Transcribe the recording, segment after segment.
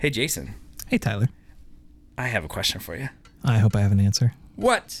Hey, Jason, Hey, Tyler. I have a question for you. I hope I have an answer.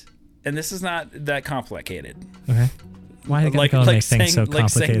 What? And this is not that complicated. Okay. Why do you gotta make things so like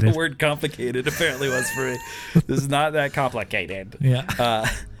saying complicated? the word complicated apparently was for me. This is not that complicated. Yeah.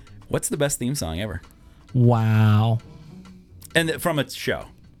 What's the best theme song ever? Wow. And from a show.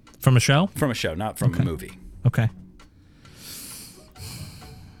 From a show? From a show, not from a movie. Okay.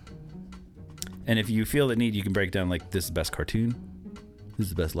 And if you feel the need, you can break down like this is the best cartoon. This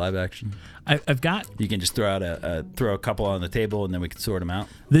is the best live action. I've got. You can just throw out throw a couple on the table, and then we can sort them out.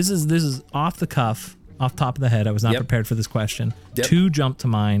 This is off the cuff, off top of the head. I was not prepared for this question. Yep. Two jump to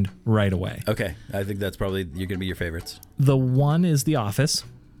mind right away. Okay, I think that's probably you're gonna be your favorites. The one is The Office.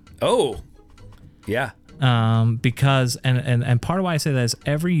 Oh, yeah. Because and part of why I say that is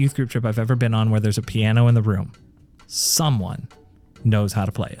every youth group trip I've ever been on where there's a piano in the room, someone knows how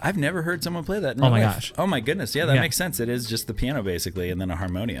to play it. I've never heard someone play that in Oh real my life. gosh. Oh my goodness. Yeah, that Yeah. makes sense. It is just the piano basically, and then a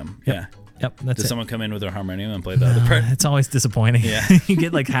harmonium. Yep. Yeah. Yep, that's Does it. someone come in with a harmonium and play the other part? It's always disappointing. Yeah. You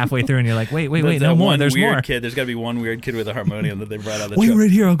get like halfway through and you're like, wait, There's that no more. one There's weird more. Kid. There's got to be one weird kid with a harmonium that they brought out of the Wait truck.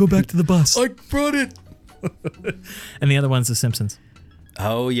 right here. I'll go back to the bus. I brought it. And the other one's The Simpsons.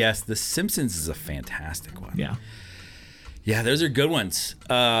 Oh yes, The Simpsons is a fantastic one. Yeah. Yeah, those are good ones.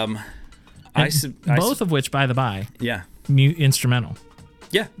 Both of which, by the by, Yeah. Instrumental.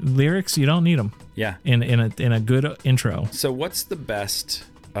 Yeah. Lyrics, you don't need them Yeah. in a good intro. So what's the best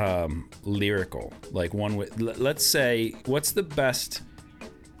lyrical? Like one with, let's say, what's the best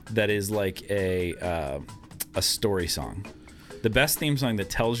that is like a story song? The best theme song that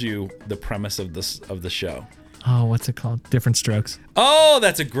tells you the premise of the show. Oh, what's it called? Different Strokes. Oh,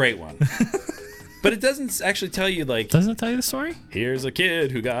 that's a great one. But it doesn't actually tell you like, Doesn't it tell you the story? here's a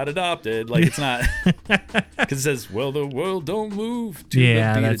kid who got adopted. Like it's not, because it says, well, the world don't move to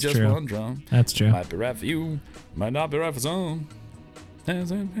Yeah, the beat of that's just true. one drum. That's true. Might be right for you, might not be right for some. Yeah,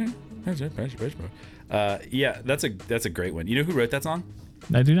 that's a great one. You know who wrote that song?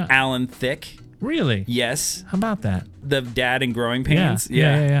 I do not. Alan Thicke. Really? Yes, How about that? the dad in Growing Pains.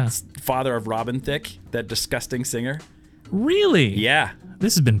 Yeah. Father of Robin Thicke, that disgusting singer. Really? Yeah.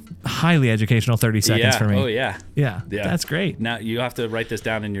 This has been highly educational 30 seconds Yeah. for me. Oh yeah. Yeah. Yeah. That's great. Now you have to write this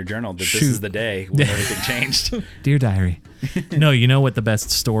down in your journal that this Shoot. is the day when everything changed. Dear Diary. No, you know what the best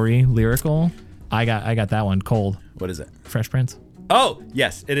story lyrical? I got that one cold. What is it? Fresh Prince. Oh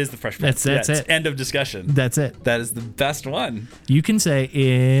yes, it is the Fresh Prince. That's Yeah, it. it's End of discussion. That's it. That is the best one. You can say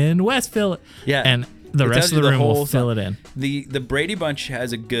in West Philly. Yeah. And the It rest tells of the you room will whole fill song. it in. The Brady Bunch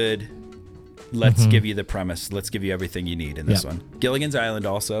has a good. Let's give you the premise. Let's give you everything you need in this Yeah. one. Gilligan's Island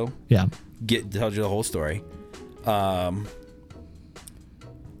also Yeah. tells you the whole story. The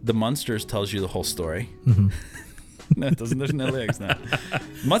Munsters tells you the whole story. No, it doesn't. There's no lyrics now.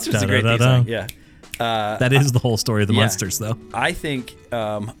 Munsters is a great theme song. Yeah. That is the whole story of the yeah. Munsters, though. I think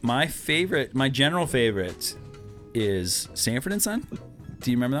my general favorite is Sanford and Son.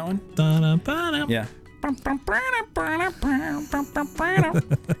 Do you remember that one? Da-da-ba-da. Yeah.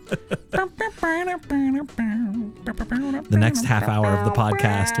 The next half hour of the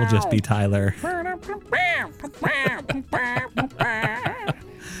podcast will just be Tyler.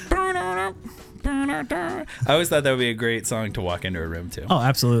 I always thought that would be a great song to walk into a room to. Oh,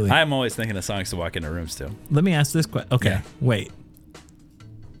 absolutely. I'm always thinking of songs to walk into rooms to. Let me ask this question. Okay, Yeah. wait.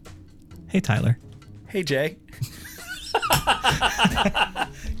 Hey, Tyler. Hey, Jay.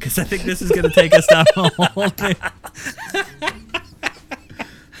 Because I think this is going to take us down a whole thing.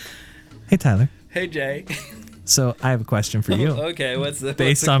 Hey, Tyler. Hey, Jay. So I have a question for you. Okay,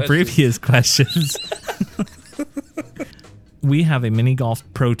 Based on previous questions. We have a mini golf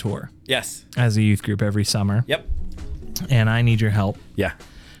pro tour Yes. as a youth group every summer. Yep. And I need your help Yeah.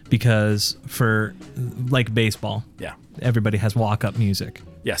 because for like baseball, Yeah. everybody has walk-up music.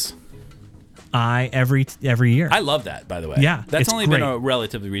 Yes. Every year. I love that, by the way. Yeah, That's it's only been great. a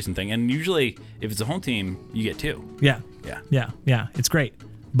relatively recent thing. And usually, if it's a home team, you get two. Yeah. Yeah. Yeah. It's great.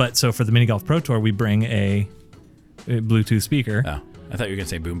 But so for the mini golf pro tour, we bring a Bluetooth speaker. Oh, I thought you were going to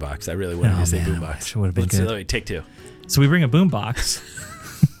say boombox. I really wanted Oh, to say man, I boombox. wish it would've been Let's good. let me take two. So we bring a boombox,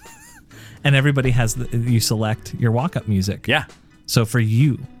 and everybody has you select your walk-up music. Yeah. So for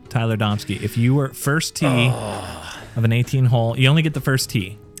you, Tyler Domsky, if you were first tee of an 18-hole, you only get the first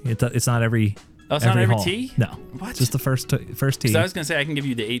tee. It's not every. Oh, it's not every hole. tee? No. What? Just the first tee. So I was going to say I can give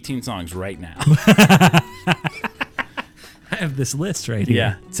you the 18 songs right now. I have this list right here.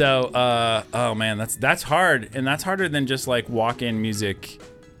 Yeah. So, oh man, that's hard, and that's harder than just like walk-in music,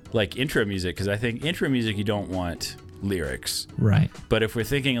 like intro music, because I think intro music you don't want lyrics. Right. But if we're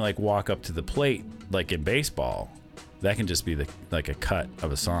thinking like walk up to the plate, like in baseball, that can just be like a cut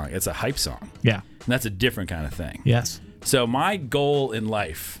of a song. It's a hype song, Yeah. and that's a different kind of thing. Yes. So my goal in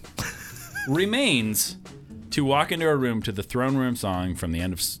life remains to walk into a room to the Throne Room song from the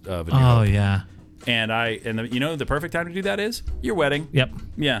end of A New Oh Hope. yeah. And you know the perfect time to do that is your wedding. Yep.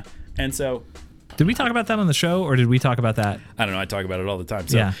 Yeah. And so Did we talk about that on the show, or did we talk about that? I don't know. I talk about it all the time.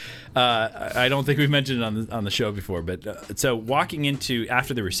 So, Yeah. I don't think we've mentioned it on the show before, but so walking into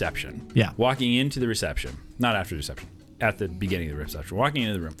after the reception. Yeah. Walking into the reception, not after the reception, at the beginning of the reception. Walking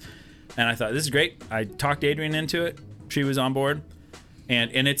into the room, and I thought this is great. I talked Adrian into it. She was on board,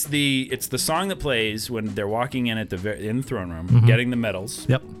 and it's the song that plays when they're walking in in the throne room, getting the medals.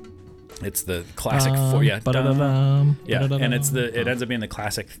 Yep. It's the classic Ba-da-da-dum, yeah, and ba-da-da-dum. it ends up being the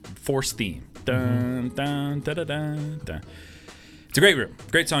classic Force theme. Dun, dun, da, da, dun, dun. It's a great room,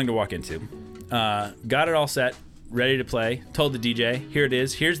 great song to walk into. Got it all set, ready to play. Told the DJ, here it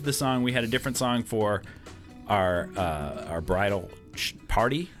is. Here's the song. We had a different song for our bridal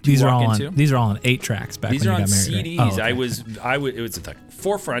party. These are walk all into. on. These are all on 8 tracks back These when are you on got married. CDs. Right? Oh, okay. It was at the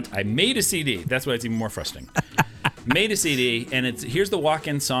forefront. I made a CD. That's why it's even more frustrating. Made a CD, and here's the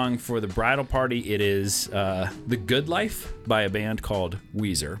walk-in song for the bridal party. It is "The Good Life" by a band called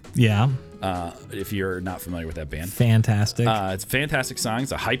Weezer. Yeah. If you're not familiar with that band, Fantastic. it's a fantastic song.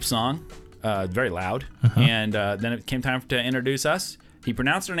 It's a hype song, very loud. And then it came time to introduce us. He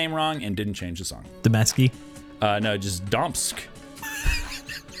pronounced her name wrong and didn't change the song. Demesky. No, just Domsk.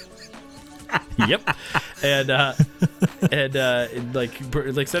 Yep. And like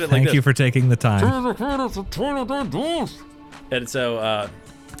said it like Thank this. you for taking the time. And so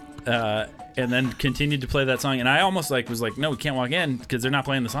and then continued to play that song, and I almost was like, no, we can't walk in because they're not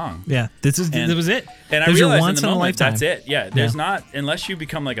playing the song. Yeah. This was it. And I There's your realized once in the moment, lifetime. that's it. Yeah, there's Yeah. not, unless you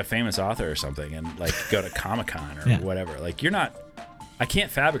become like a famous author or something and like go to Comic-Con or Yeah. whatever. Like you're not. I can't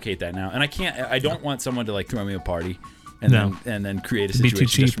fabricate that now, and I don't want someone to like throw me a party and No. then create a Be too situation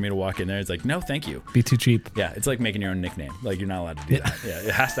cheap. just for me to walk in there. It's like, no, thank you. Be too cheap. Yeah, it's like making your own nickname. Like you're not allowed to do that. Yeah,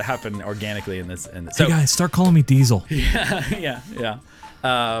 it has to happen organically in this. So Hey guys, start calling me Diesel. yeah.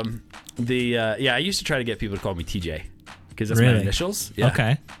 I used to try to get people to call me TJ because that's my Really? initials. Yeah.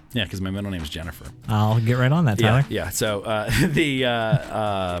 Okay. Yeah, because my middle name is Jennifer. I'll get right on that, Tyler. Yeah. So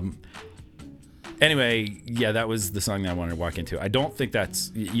anyway, yeah, that was the song that I wanted to walk into. I don't think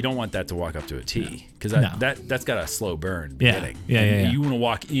you don't want that to walk up to a T because No. that's got a slow burn Yeah. beginning. Yeah, And yeah. You want to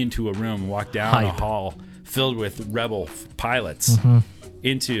walk into a room, walk down a Hype. hall filled with rebel pilots Mm-hmm.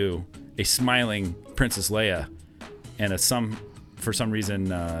 into a smiling Princess Leia and for some reason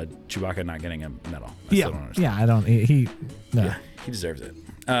Chewbacca not getting a medal. I still don't understand. Yeah. I don't. He. No. Yeah, he deserves it.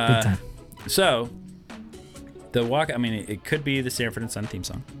 Big time. So, the walk, I mean, it could be the Sanford and Son theme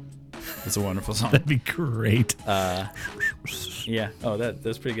song. It's a wonderful song. That'd be great. Yeah. Oh,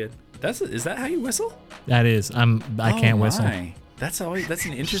 that's pretty good. Is that how you whistle? That is. I can't whistle. My. That's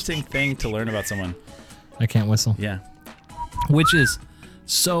an interesting thing to learn about someone. I can't whistle. Yeah. Which is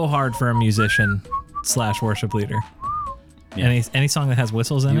so hard for a musician / worship leader. Yeah. Any song that has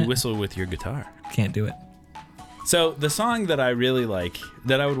whistles in You it, whistle with your guitar. can't do it. So the song that I really like,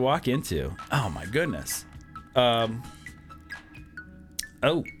 that I would walk into, oh my goodness.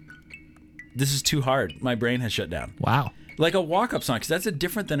 This is too hard. My brain has shut down. Wow. Like a walk-up song, because that's a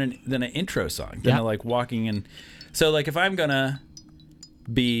different than an intro song. Than Yeah. like walking in. So like if I'm gonna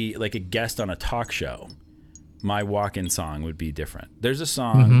be like a guest on a talk show, my walk-in song would be different. There's a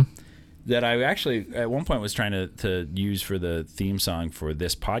song that I actually at one point was trying to use for the theme song for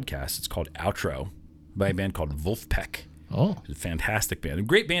this podcast. It's called Outro by a band called Wolfpack. Oh. It's a fantastic band. A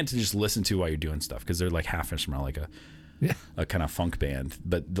great band to just listen to while you're doing stuff because they're like half instrumental, like a kind of funk band,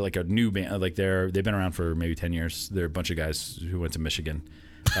 but like a new band. Like they've been around for maybe 10 years. They're a bunch of guys who went to Michigan,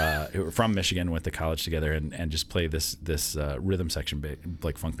 who were from Michigan, went to college together, and just play this rhythm section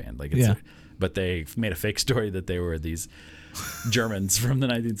like funk band. Like it's but they made a fake story that they were these Germans from the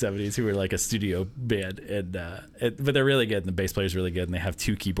 1970s who were like a studio band, but they're really good. And the bass player's really good, and they have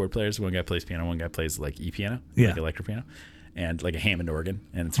 2 keyboard players. One guy plays piano, one guy plays like e-piano, like electric piano, and like a Hammond organ.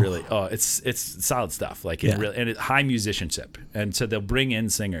 And it's really it's solid stuff. Like it really, and it's high musicianship. And so they'll bring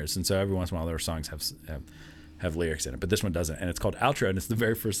in singers, and so every once in a while their songs have lyrics in it, but this one doesn't. And it's called Outro, and it's the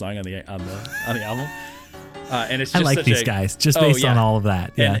very first song on the album. And it's just I like such these guys just based on all of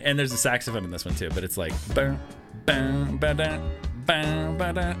that. Yeah. And there's a saxophone in this one too, but it's like bam, bam, ba-da, bam,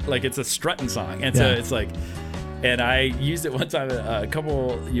 ba-da. Like it's a strutting song, and so it's like. And I used it one time a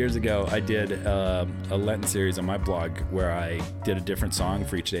couple years ago. I did a Lenten series on my blog where I did a different song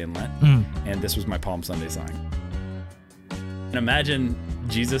for each day in Lent, and this was my Palm Sunday song. And imagine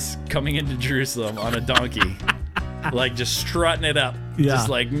Jesus coming into Jerusalem on a donkey, like just strutting it up. Yeah. Just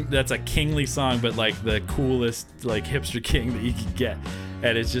like that's a kingly song, but like the coolest like hipster king that you could get.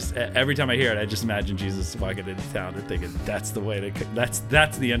 And it's just every time I hear it, I just imagine Jesus walking into town and thinking that's the way to.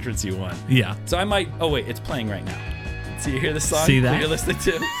 That's the entrance you want. Yeah. So I might. Oh wait, it's playing right now. So you hear the song See that? you're listening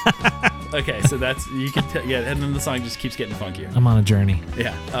to? Okay, so that's you can. Yeah, and then the song just keeps getting funkier. I'm on a journey.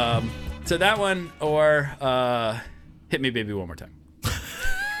 Yeah. So that one or Hit Me Baby One More Time.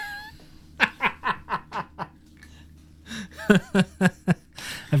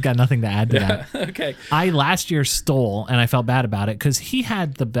 I've got nothing to add to that. Okay. I last year stole, and I felt bad about it because he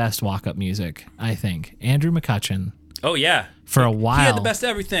had the best walk-up music, I think. Andrew McCutcheon. Oh yeah. For a while. He had the best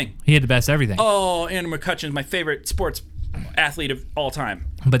everything. He had the best everything. Oh, Andrew McCutcheon is my favorite sports athlete of all time.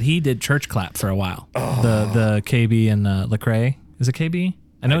 But he did Church Clap for a while. The KB and Lecrae. Is it KB?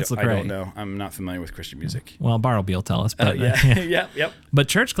 I know it's Lecrae. I don't know. I'm not familiar with Christian music. Well, Bartleby will tell us. But, Yeah. Yep. But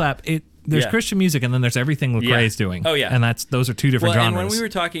Church Clap, there's Christian music, and then there's everything Lecrae's doing. Oh, yeah. And those are two different genres. And when we were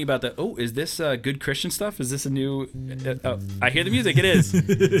talking about is this good Christian stuff? Is this a new... I hear the music. It is. So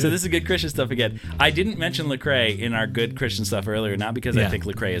this is good Christian stuff again. I didn't mention Lecrae in our good Christian stuff earlier, not because I think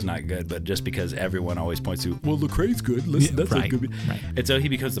Lecrae is not good, but just because everyone always points to, well, Lecrae's good. Listen, that's a good... Right. And so he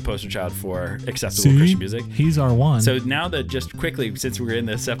becomes the poster child for acceptable Christian music. He's our one. So now that just quickly, since we're in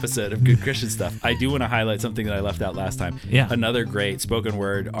this episode of good Christian stuff, I do want to highlight something that I left out last time. Yeah. Another great spoken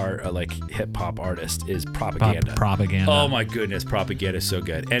word like hip-hop artist is Propaganda. Propaganda. Oh my goodness, Propaganda is so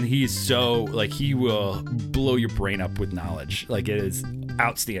good. And he's so, he will blow your brain up with knowledge. It is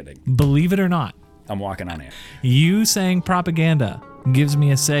outstanding. Believe it or not, I'm walking on air. you saying Propaganda gives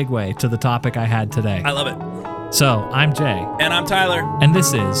me a segue to the topic I had today. I love it. So, I'm Jay. And I'm Tyler. And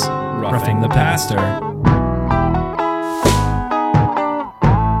this is Roughing the Pastor.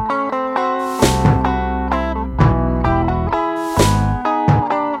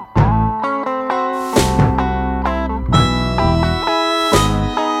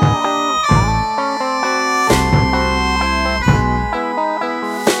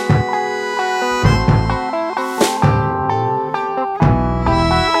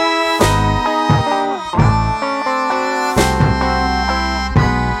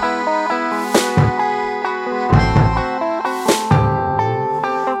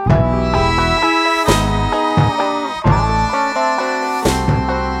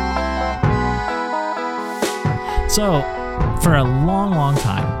 So, for a long, long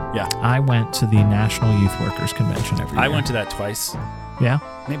time, I went to the National Youth Workers Convention every year. I went to that twice. Yeah?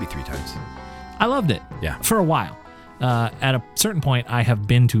 Maybe 3 times. I loved it. Yeah. For a while. At a certain point, I have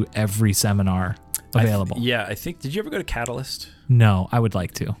been to every seminar available. I think, did you ever go to Catalyst? No, I would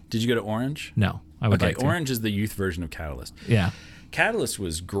like to. Did you go to Orange? No, I would like to. Orange is the youth version of Catalyst. Yeah. Catalyst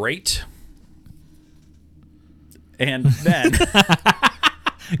was great. And then...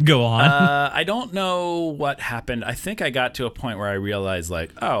 Go on. I don't know what happened. I think I got to a point where I realized,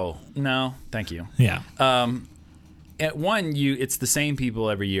 oh, no, thank you. Yeah. At one, it's the same people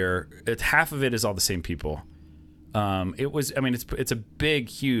every year. Half of it is all the same people. It's a big,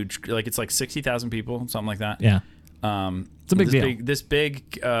 huge, it's like 60,000 people, something like that. Yeah. It's a big deal. This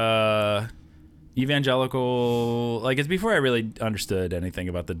big evangelical, it's before I really understood anything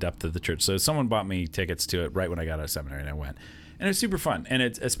about the depth of the church. So someone bought me tickets to it right when I got out of seminary, and I went. And it's super fun. And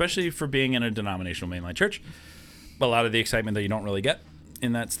it's especially for being in a denominational mainline church, a lot of the excitement that you don't really get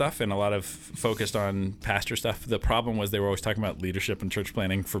in that stuff, and a lot of focused on pastor stuff. The problem was they were always talking about leadership and church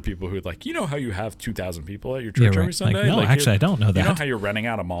planning for people who how you have 2,000 people at your church every Sunday? No, actually, I don't know that. You know how you're renting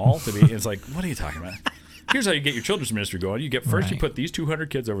out a mall to be? It's what are you talking about? Here's how you get your children's ministry going. You get you put these 200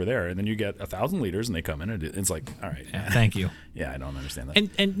 kids over there, and then you get 1,000 leaders, and they come in, and it's all right. Yeah, thank you. Yeah, I don't understand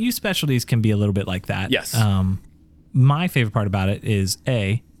that. And youth specialties can be a little bit like that. Yes. My favorite part about it is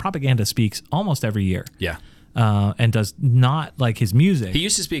Propaganda speaks almost every year. Yeah. And does not like his music. He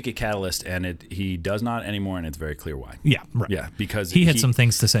used to speak at Catalyst, and he does not anymore, and it's very clear why. Yeah, right. Yeah, because he had some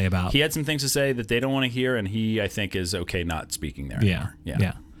things to say about. He had some things to say that they don't want to hear, and I think, is okay not speaking there anymore.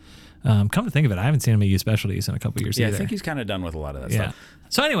 Yeah. Come to think of it, I haven't seen him at youth specialties in a couple years either. I think he's kind of done with a lot of that stuff.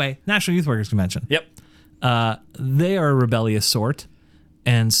 So anyway, National Youth Workers Convention. Yep. They are a rebellious sort,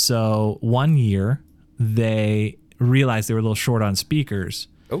 and so one year they realized they were a little short on speakers.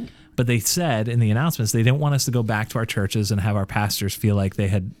 Oh. But they said in the announcements they didn't want us to go back to our churches and have our pastors feel like they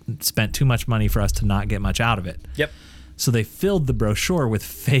had spent too much money for us to not get much out of it. Yep. So they filled the brochure with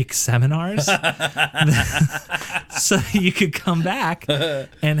fake seminars so you could come back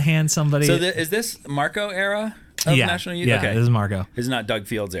and hand somebody. So is this Marco era of National Youth? Yeah, okay. This is Marco. This is not Doug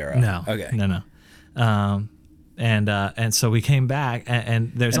Fields era. No. Okay. No. And so we came back,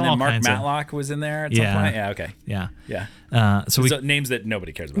 and there's all Mark kinds Matlock was in there at some point? Yeah, okay. Yeah. So names that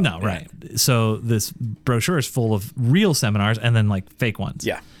nobody cares about. No, right. So this brochure is full of real seminars and then fake ones.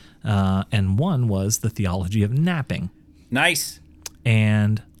 Yeah. And one was the theology of napping. Nice.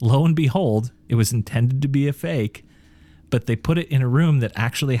 And lo and behold, it was intended to be a fake, but they put it in a room that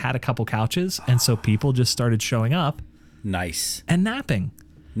actually had a couple couches. And so people just started showing up Nice. and napping.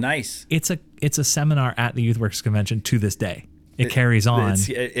 Nice. It's a seminar at the YouthWorks convention to this day. It carries on.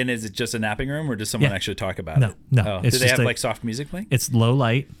 And is it just a napping room, or does someone Yeah. actually talk about No, it? no, Oh. it's Do they just have a- like soft music playing? It's low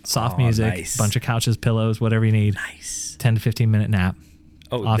light, soft music, nice. bunch of couches, pillows, whatever you need. Nice. 10 to 15 minute nap.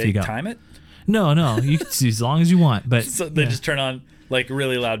 Oh, Off they you go. time it? No, you can see as long as you want, but So they yeah. just turn on like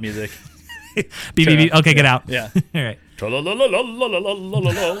really loud music. beep, beep, beep. Okay, get out. Yeah. All right.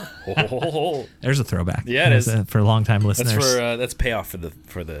 Tra-la-la-la-la-la-la-la-la. There's a throwback. Yeah, it There's is. for long time That's listeners. that's payoff for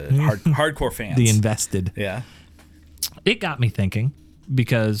the hardcore fans. The invested. Yeah. It got me thinking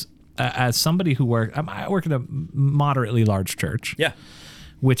because as somebody who I work at a moderately large church, Yeah.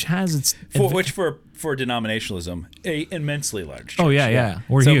 which has its For denominationalism, a immensely large church. Oh, yeah.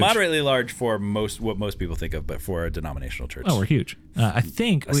 We're so huge. moderately large for what most people think of, but for a denominational church. Oh, we're huge. I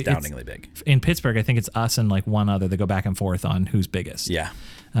think astoundingly big. In Pittsburgh, I think it's us and like one other that go back and forth on who's biggest. Yeah.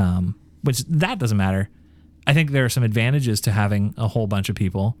 Which that doesn't matter. I think there are some advantages to having a whole bunch of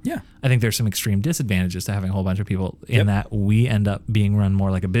people. Yeah. I think there's some extreme disadvantages to having a whole bunch of people in Yep. that we end up being run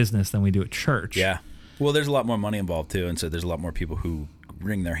more like a business than we do at church. Yeah. Well, there's a lot more money involved too, and so there's a lot more people who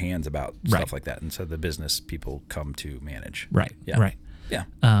wring their hands about Right. stuff like that, and so the business people come to manage. Right. Yeah. Right. Yeah.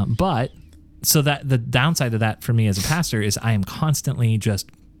 But so that the downside of that for me as a pastor is I am constantly just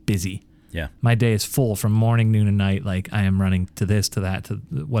busy. Yeah. My day is full from morning, noon, and night. Like I am running to this, to that, to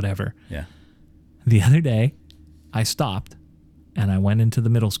whatever. Yeah. The other day, I stopped and I went into the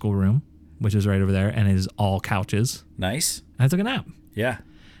middle school room, which is right over there, and it is all couches. Nice. And I took a nap. Yeah.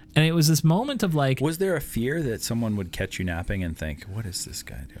 And it was this moment of like, Was there a fear that someone would catch you napping and think, "What is this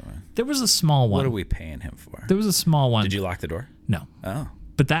guy doing? there was a small one. What are we paying him for?" There was a small one. Did you lock the door? No. Oh.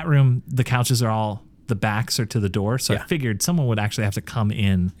 But that room, the couches are all, the backs are to the door. So Yeah. I figured someone would actually have to come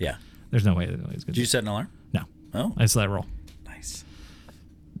in. Yeah. There's no way that nobody's going Did you set an alarm? No. Oh. I just let it roll. Nice.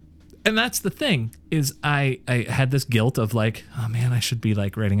 And that's the thing is I had this guilt of like, oh man, I should be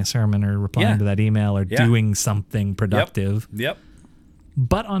like writing a sermon or replying Yeah. to that email or Yeah. doing something productive. Yep.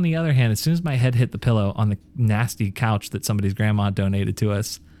 But on the other hand, as soon as my head hit the pillow on the nasty couch that somebody's grandma donated to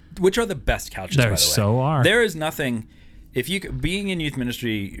us, Which are the best couches, There by the way. so are. There is nothing. If you being in youth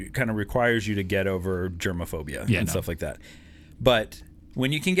ministry kind of requires you to get over germophobia and stuff like that, but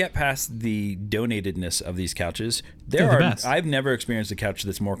when you can get past the donatedness of these couches, They're the best. I've never experienced a couch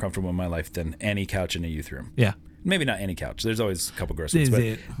that's more comfortable in my life than any couch in a youth room. yeah, Maybe not any couch. There's always a couple gross ones,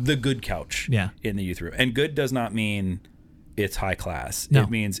 but the good couch Yeah. in the youth room. And good does not mean it's high class. No. It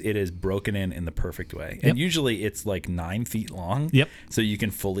means it is broken in the perfect way. Yep. And usually it's like 9 feet long. Yep. So you can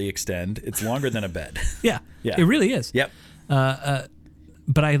fully extend. It's longer than a bed. yeah, Yeah. it really is. Yep.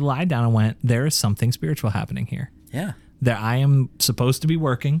 But I lied down and went, there is something spiritual happening here. Yeah. That I am supposed to be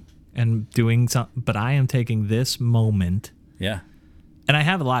working and doing something, but I am taking this moment, Yeah. and I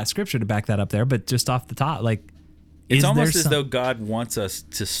have a lot of scripture to back that up there. But just off the top, like, It's is almost there as some- though God wants us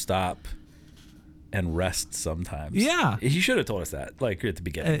to stop and sometimes. Yeah. He should have told us that, like, at the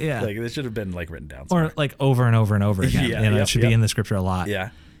beginning. Yeah. Like, it should have been, like, written down or somewhere. like over and over and over again. Yeah, You know, yep, it should yep. be in the scripture a lot.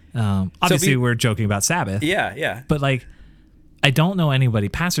 Yeah. Obviously, we're joking about Sabbath. Yeah, yeah. But like, I don't know anybody,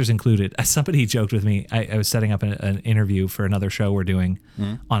 pastors included. Somebody joked with me. I was setting up an interview for another show we're doing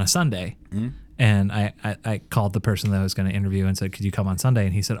on a Sunday, and I called the person that I was going to interview and said, "Could you come on Sunday?"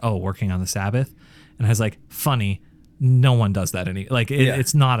 And he said, "Oh, working on the Sabbath." And I was like, "Funny, no one does that Yeah.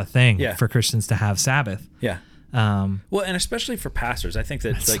 it's not a thing Yeah. for Christians to have Sabbath." Yeah. Well, and especially for pastors, I think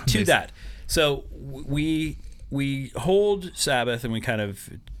that like to Sundays. that. So we hold Sabbath and we kind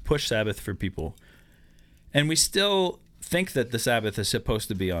of push Sabbath for people, and we still think that the Sabbath is supposed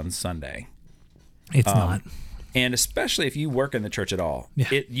to be on Sunday. It's not. And especially if you work in the church at all, Yeah.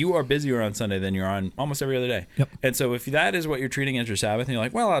 you are busier on Sunday than you're on almost every other day. Yep. And so if that is what you're treating as your Sabbath, and you're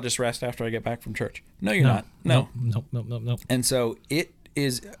like, well, I'll just rest after I get back from church. No, you're not. No. Nope. And so it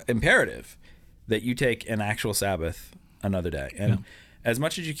is imperative that you take an actual Sabbath another day. And as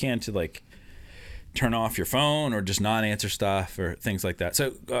much as you can to like turn off your phone or just not answer stuff or things like that.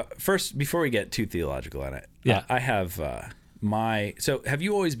 So first, before we get too theological on it, I have so have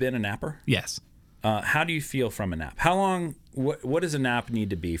you always been a napper? Yes. How do you feel from a nap? How long, what does a nap need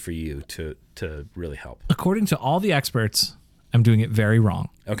to be for you to really help? According to all the experts, I'm doing it very wrong.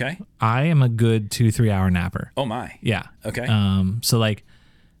 Okay. I am a good 2-3 hour napper. Oh my. Yeah. Okay. So like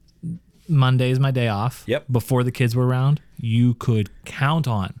Monday is my day off. Yep. Before the kids were around, you could count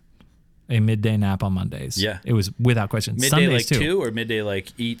on a midday nap on Mondays. Yeah. It was without question. Midday Sundays like too. 2 or midday like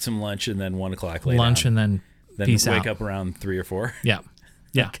eat some lunch and then 1 o'clock lay Lunch down? and then Then peace wake out. up around 3 or 4. Yeah.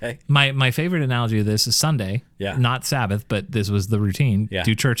 Yeah. Okay. My favorite analogy of this is Sunday. Yeah. Not Sabbath, but this was the routine. Yeah.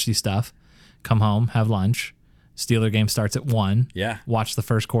 Do churchy stuff, come home, have lunch. Steeler game starts at 1. Yeah. Watch the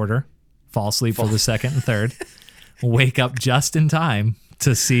first quarter, fall asleep for the second and third, wake up just in time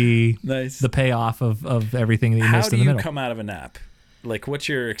to see Nice. the payoff of everything that you How missed do in the you middle. come out of a nap? Like, what's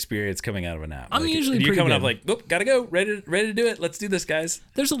your experience coming out of a nap? I'm like, usually you're pretty coming up good. like, whoop, gotta go, ready to do it. Let's do this, guys.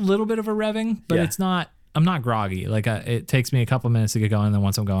 There's a little bit of a revving, but Yeah. it's not. I'm not groggy. Like it takes me a couple minutes to get going, and then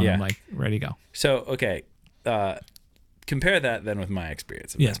once I'm going, Yeah. I'm like ready to go. So, okay, compare that then with my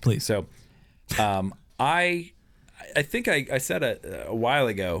experience. of Yes, napping. please. So, I think I said a while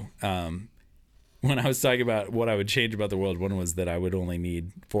ago when I was talking about what I would change about the world. One was that I would only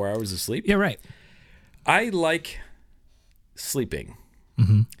need 4 hours of sleep. Yeah, right. I like sleeping.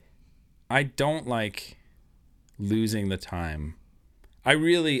 Mm-hmm. I don't like losing the time. I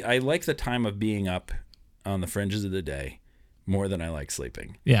like the time of being up on the fringes of the day more than I like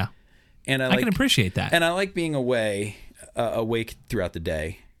sleeping. Yeah, And I can appreciate that. And I like being awake throughout the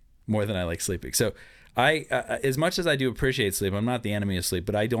day more than I like sleeping. So I, as much as I do appreciate sleep, I'm not the enemy of sleep,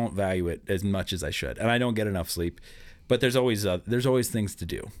 but I don't value it as much as I should. And I don't get enough sleep. But there's always things to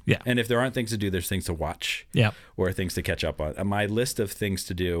do. Yeah. And if there aren't things to do, there's things to watch. Yeah. Or things to catch up on. My list of things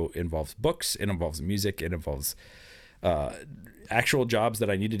to do involves books. It involves music. It involves actual jobs that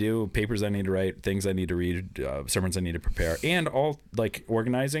I need to do, papers I need to write, things I need to read, sermons I need to prepare, and all like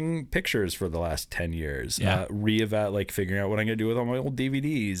organizing pictures for the last 10 years. Yeah. Like figuring out what I'm going to do with all my old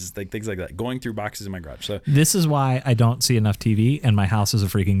DVDs, like things like that. Going through boxes in my garage. So This is why I don't see enough TV, and my house is a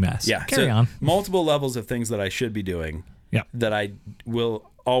freaking mess. yeah, Carry so on. multiple levels of things that I should be doing. Yeah. That I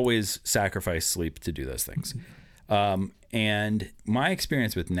will always sacrifice sleep to do those things. And my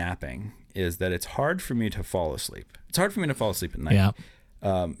experience with napping is that it's hard for me to fall asleep. It's hard for me to fall asleep at night.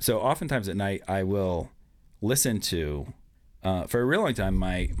 Yeah. So oftentimes at night I will listen to, for a real long time,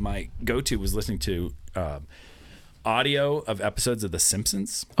 my go-to was listening to audio of episodes of The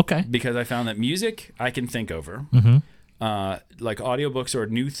Simpsons. Okay. Because I found that music I can think over. Like audiobooks or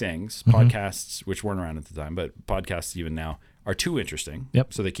new things, podcasts, which weren't around at the time, but podcasts even now are too interesting.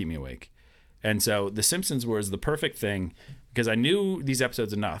 Yep. So they keep me awake. And so The Simpsons was the perfect thing because I knew these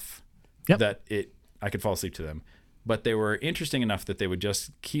episodes enough Yep. that I could fall asleep to them. But they were interesting enough that they would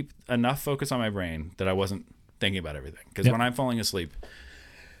just keep enough focus on my brain that I wasn't thinking about everything. Because Yep. when I'm falling asleep,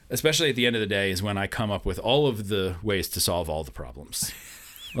 especially at the end of the day, is when I come up with all of the ways to solve all the problems.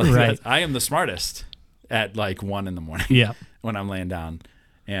 Right. I am the smartest at like 1 a.m. Yeah. when I'm laying down,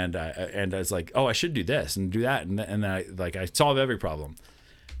 and I was like, oh, I should do this and do that, and then I solve every problem,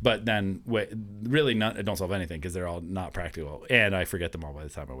 but then really I don't solve anything because they're all not practical, and I forget them all by the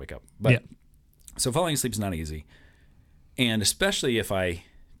time I wake up. But Yeah. so falling asleep is not easy, and especially if I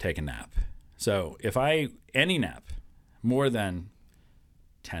take a nap. So if any nap more than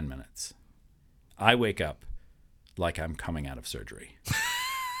 10 minutes, I wake up like I'm coming out of surgery.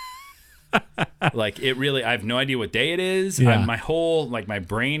 Like it really, I have no idea what day it is. Yeah. My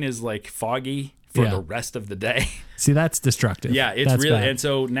brain is like foggy for Yeah. the rest of the day. See, that's destructive. Yeah, it's That's really, bad. and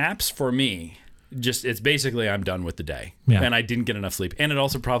so naps for me, it's basically I'm done with the day. Yeah. And I didn't get enough sleep. And it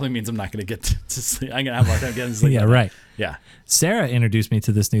also probably means I'm not going to get to sleep. I'm going to have a hard time getting to sleep. Yeah, right. Yeah. Sarah introduced me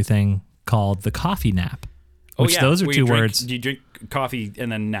to this new thing called the coffee nap. Which those are Where two you drink- words. You drink coffee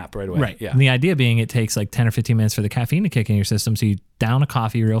and then nap right away. Right. Yeah. And the idea being it takes like 10 or 15 minutes for the caffeine to kick in your system. So you down a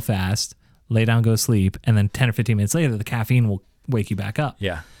coffee real fast, lay down, go to sleep, and then 10 or 15 minutes later, the caffeine will wake you back up.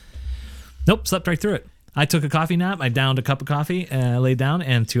 Yeah. Nope, slept right through it. I took a coffee nap. I downed a cup of coffee, and I laid down,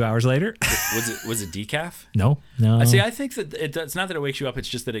 and 2 hours later. Was it decaf? No. I see. I think that it's not that it wakes you up. It's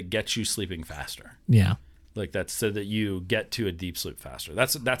just that it gets you sleeping faster. Yeah. Like that's so that you get to a deep sleep faster.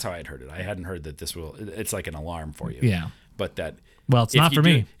 That's how I had heard it. I hadn't heard that it's like an alarm for you. Yeah. But that. Well, it's if not you for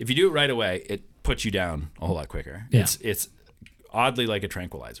me. If you do it right away, it puts you down a whole lot quicker. Yeah. It's oddly like a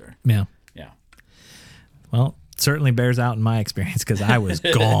tranquilizer. Yeah. Yeah. Well, certainly bears out in my experience because I was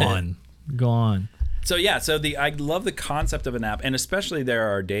gone. So yeah, I love the concept of a nap, and especially there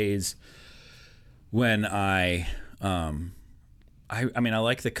are days when I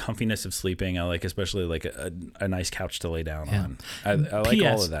like the comfiness of sleeping. I like especially like a nice couch to lay down on. I like all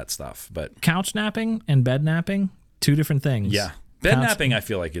P.S. of that stuff. But Couch napping and bed napping, two different things. yeah, bed Couch- napping I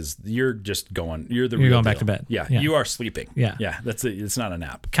feel like you're just going. You're You're real going back deal. to bed. Yeah, Yeah. you are sleeping. Yeah. yeah. That's it. It's not a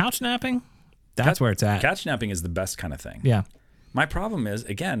nap. Couch napping, that's where it's at. Couch napping is the best kind of thing. Yeah. My problem is,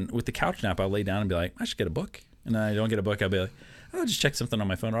 again, with the couch nap, I'll lay down and be like, I should get a book. And then I don't get a book. I'll be like, I'll just check something on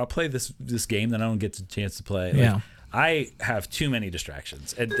my phone, or I'll play this game that I don't get a chance to play. Like, Yeah. I have too many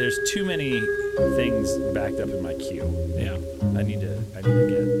distractions, and there's too many things backed up in my queue. Yeah. I need to get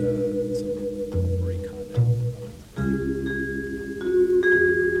some great content.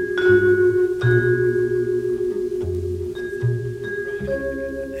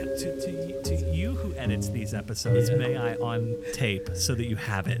 episodes, may I, on tape, so that you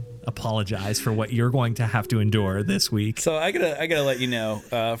have it, apologize for what you're going to have to endure this week. So I gotta let you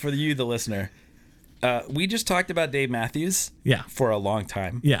know, for you, the listener, we just talked about Dave Matthews for a long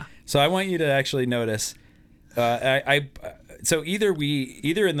time. Yeah. So I want you to actually notice, so either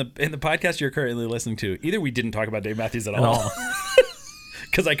in the podcast you're currently listening to, either we didn't talk about Dave Matthews at all.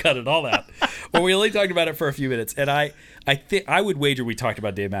 Because I cut it all out. Or we only talked about it for a few minutes. And I think I would wager we talked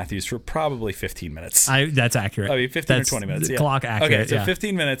about Dave Matthews for probably 15 minutes. That's accurate. I mean, 15 or 20 minutes. Yeah. Clock accurate. Okay, so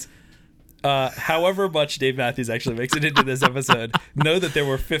 15 minutes. However much Dave Matthews actually makes it into this episode, know that there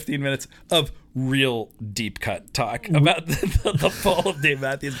were 15 minutes of real deep cut talk about the fall of Dave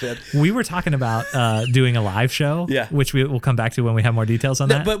Matthews Band. We were talking about doing a live show, which we will come back to when we have more details on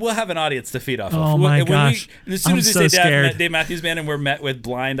that. But we'll have an audience to feed off of. Oh my gosh. As soon as we so say Dave Matthews Band and we're met with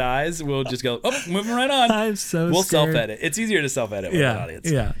blind eyes, we'll just go, moving right on. I'm so We'll scared. self-edit. It's easier to self-edit with an audience.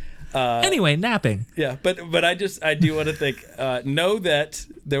 Yeah. Anyway, napping. Yeah, but I do want to think, know that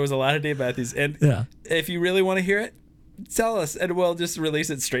there was a lot of Dave Matthews, and if you really want to hear it, tell us, and we'll just release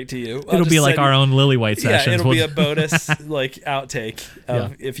it straight to you. It'll be like our own Lily White sessions. Yeah, it'll be a bonus like outtake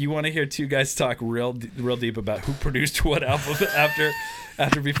of if you want to hear two guys talk real deep about who produced what album after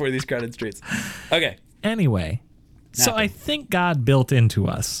Before These Crowded Streets. Okay. Anyway, so I think God built into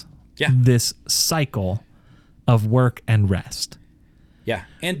us this cycle of work and rest. Yeah,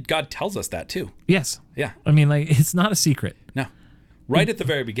 and God tells us that too. Yes. Yeah. I mean, like, it's not a secret. No. Right at the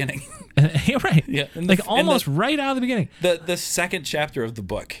very beginning. Right. Yeah. Almost right out of the beginning. The second chapter of the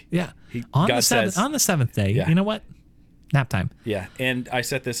book. Yeah. On the seventh day, you know what? Nap time. Yeah. And I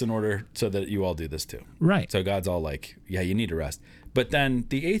set this in order so that you all do this too. Right. So God's all like, yeah, you need to rest. But then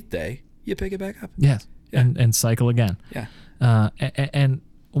the 8th day, you pick it back up. Yes. Yeah. And cycle again. Yeah. And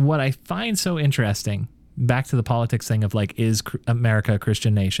what I find so interesting, back to the politics thing of like, is America a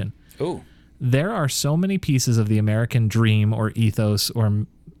Christian nation? Oh. There are so many pieces of the American dream or ethos or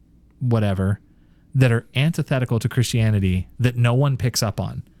whatever that are antithetical to Christianity that no one picks up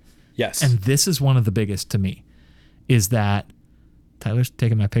on. Yes. And this is one of the biggest to me, is that Tyler's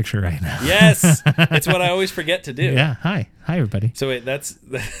taking my picture right now. Yes. It's what I always forget to do. Yeah. Hi, everybody. So wait,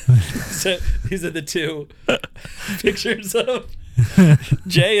 so these are the two pictures of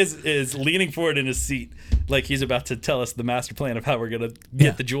Jay is leaning forward in his seat like he's about to tell us the master plan of how we're going to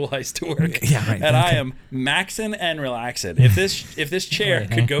get the jewel heist to work. Yeah, right. And I am maxing and relaxing. If this chair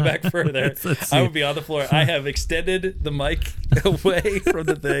could go back further, I would be on the floor. I have extended the mic away from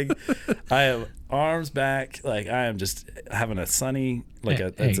the thing. I have arms back. Like I am just having a sunny,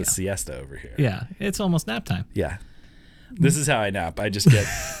 it's a siesta over here. Yeah, it's almost nap time. Yeah. This is how I nap. I just get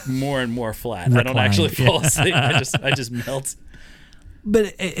more and more flat. I don't actually fall asleep. I just melt.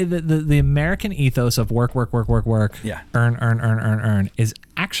 But the American ethos of work, earn is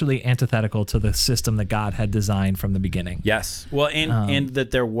actually antithetical to the system that God had designed from the beginning. Yes. Well, and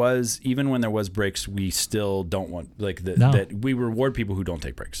that there was, even when there was breaks, we still don't want, that we reward people who don't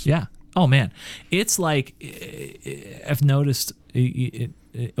take breaks. Yeah. Oh, man. It's like, I've noticed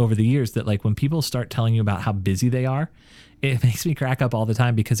over the years that like when people start telling you about how busy they are, it makes me crack up all the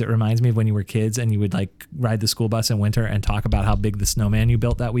time because it reminds me of when you were kids and you would like ride the school bus in winter and talk about how big the snowman you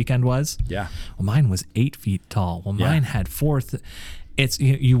built that weekend was. Yeah. Well, mine was 8 feet tall. Well, mine had 4. It's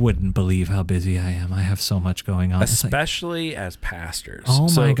you wouldn't believe how busy I am. I have so much going on. Especially as pastors.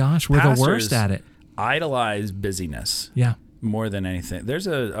 Oh my gosh, we're the worst at it. Idolize busyness. Yeah. More than anything. There's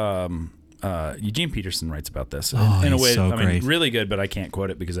a Eugene Peterson writes about this in a way. So great. Really good, but I can't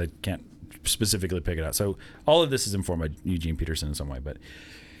quote it because I can't specifically pick it out. So all of this is informed by Eugene Peterson in some way, but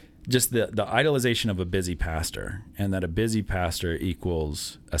just the idolization of a busy pastor, and that a busy pastor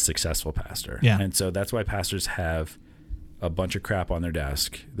equals a successful pastor. Yeah. And so that's why pastors have a bunch of crap on their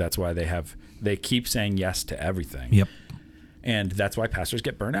desk. That's why they keep saying yes to everything. Yep. And that's why pastors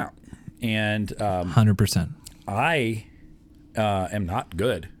get burnt out. And 100%. I am not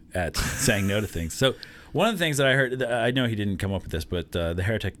good at saying no to things. So one of the things that I heard, I know he didn't come up with this, but the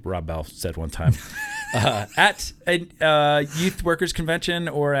heretic Rob Bell said one time at a youth workers convention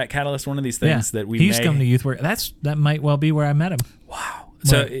or at Catalyst, one of these things that he used to come to youth work. That might well be where I met him. Wow.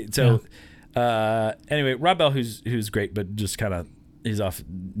 Anyway, Rob Bell, who's great, but just kind of he's off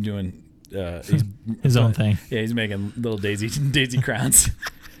doing his own thing. Yeah, he's making little daisy crowns.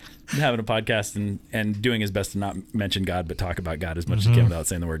 Having a podcast and doing his best to not mention God, but talk about God as much as he can without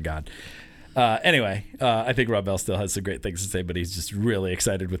saying the word God. Anyway, I think Rob Bell still has some great things to say, but he's just really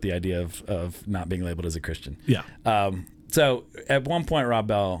excited with the idea of not being labeled as a Christian. Yeah. So at one point, Rob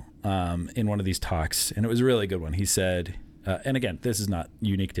Bell, in one of these talks, and it was a really good one, he said, and again, this is not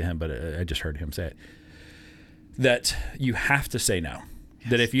unique to him, but I just heard him say it, that you have to say no.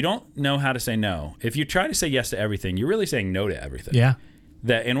 That if you don't know how to say no, if you try to say yes to everything, you're really saying no to everything. Yeah.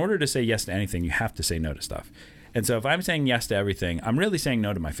 That in order to say yes to anything, you have to say no to stuff. And so if I'm saying yes to everything, I'm really saying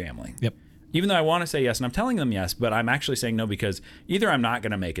no to my family. Yep. Even though I want to say yes and I'm telling them yes, but I'm actually saying no because either I'm not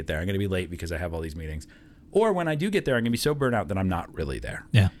going to make it there, I'm going to be late because I have all these meetings, or when I do get there, I'm going to be so burnt out that I'm not really there.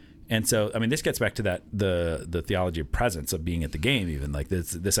 Yeah. And so, I mean, this gets back to that the theology of presence, of being at the game, even like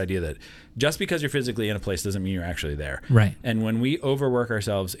this idea that just because you're physically in a place doesn't mean you're actually there. Right. And when we overwork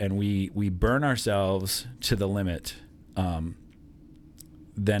ourselves and we burn ourselves to the limit,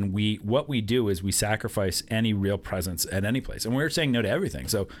 then what we do is we sacrifice any real presence at any place. And we're saying no to everything.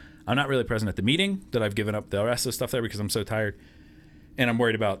 So I'm not really present at the meeting, that I've given up the rest of the stuff there because I'm so tired. And I'm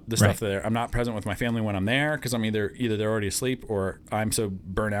worried about the stuff there. I'm not present with my family when I'm there because I'm either they're already asleep or I'm so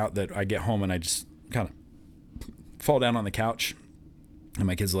burnt out that I get home and I just kind of fall down on the couch. And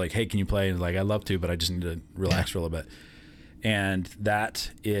my kids are like, hey, can you play? And like, I'd love to, but I just need to relax for a little bit. And that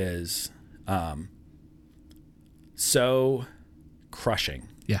is so crushing.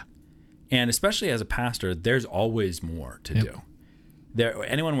 Yeah. And especially as a pastor, there's always more to do.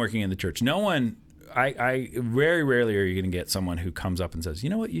 Anyone working in the church, no one... I very rarely are you going to get someone who comes up and says, you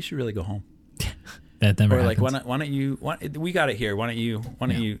know what, you should really go home. That never or happens. Like, why don't you, we got it here. Why don't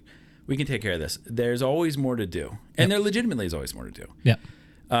you, we can take care of this. There's always more to do. And there legitimately is always more to do. Yeah.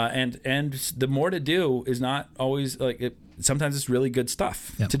 And the more to do is not always like sometimes it's really good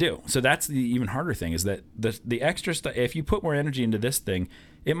stuff to do. So that's the even harder thing is that the extra stuff, if you put more energy into this thing,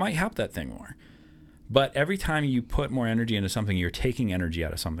 it might help that thing more. But every time you put more energy into something, you're taking energy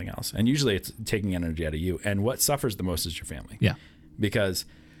out of something else. And usually it's taking energy out of you. And what suffers the most is your family. Yeah. Because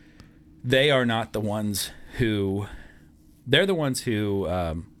they are not the ones who, they're the ones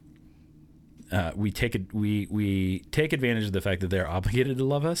who we take advantage of the fact that they're obligated to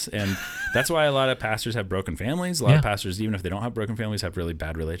love us. And that's why a lot of pastors have broken families. A lot of pastors, even if they don't have broken families, have really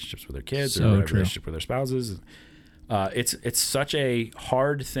bad relationships with their kids or a relationship with their spouses. It's such a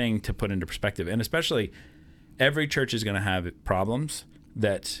hard thing to put into perspective. And especially every church is going to have problems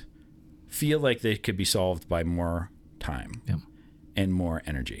that feel like they could be solved by more time and more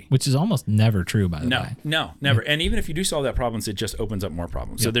energy. Which is almost never true, by the way. No, never. And even if you do solve that problem, it just opens up more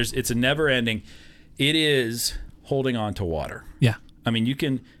problems. So it's a never ending. It is holding on to water. Yeah. I mean, you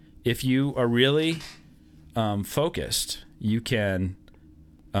can, if you are really focused, you can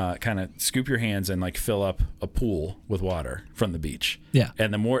kind of scoop your hands and like fill up a pool with water from the beach. Yeah.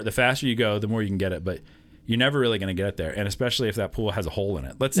 And the faster you go, the more you can get it, but you're never really going to get it there. And especially if that pool has a hole in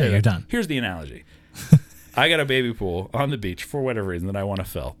it. Let's say you're done. Here's the analogy. I got a baby pool on the beach for whatever reason that I want to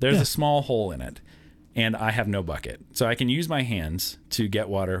fill. There's a small hole in it and I have no bucket. So I can use my hands to get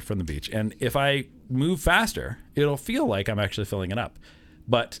water from the beach. And if I move faster, it'll feel like I'm actually filling it up.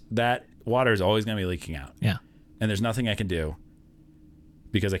 But that water is always going to be leaking out. Yeah. And there's nothing I can do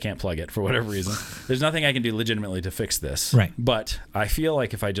because I can't plug it for whatever reason. There's nothing I can do legitimately to fix this. Right. But I feel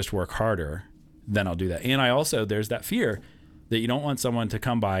like if I just work harder, then I'll do that. And there's that fear that you don't want someone to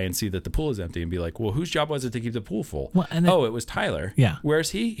come by and see that the pool is empty and be like, well, whose job was it to keep the pool full? Well, it was Tyler. Yeah.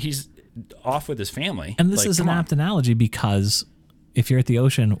 Whereas he's off with his family. And this is an apt analogy because if you're at the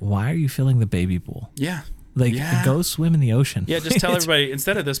ocean, why are you filling the baby pool? Yeah. Like, go swim in the ocean. Yeah, just tell everybody,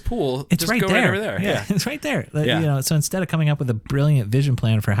 instead of this pool, it's just right go there. right over there. Yeah, it's right there. Yeah. So instead of coming up with a brilliant vision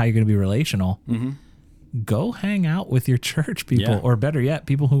plan for how you're going to be relational, go hang out with your church people, or better yet,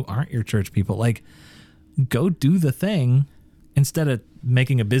 people who aren't your church people. Like, go do the thing instead of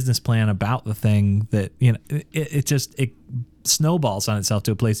making a business plan about the thing that, it snowballs on itself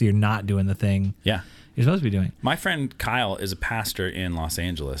to a place that you're not doing the thing. Yeah. You're supposed to be doing. My friend Kyle is a pastor in Los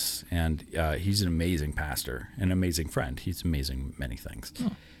Angeles, and he's an amazing pastor, an amazing friend. He's amazing many things.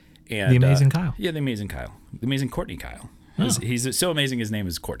 Oh. And, the amazing Kyle. Yeah, the amazing Kyle. The amazing Courtney Kyle. Oh. He's so amazing, his name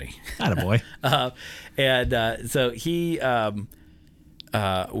is Courtney. Attaboy. So he...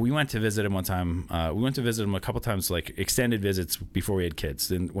 we went to visit him one time. We went to visit him a couple times, like extended visits before we had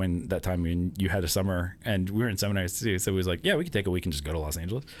kids. And when that time you had a summer, and we were in seminary too, so he was like, "Yeah, we could take a week and just go to Los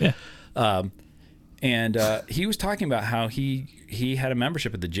Angeles." Yeah. And he was talking about how he had a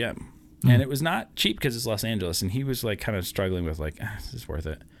membership at the gym, and it was not cheap because it's Los Angeles, and he was like kind of struggling with like, is this worth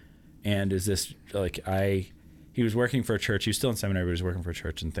it? And is this like he was working for a church. He was still in seminary, but he was working for a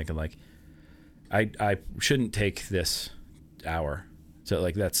church, and thinking like, I shouldn't take this hour. So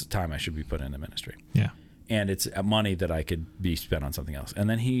like that's time I should be put into ministry. Yeah. And it's money that I could be spent on something else. And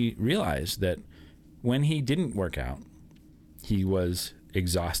then he realized that when he didn't work out, he was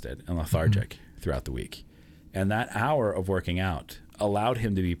exhausted and lethargic throughout the week. And that hour of working out allowed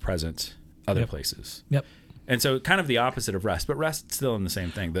him to be present other places. Yep. And so kind of the opposite of rest, but rest still in the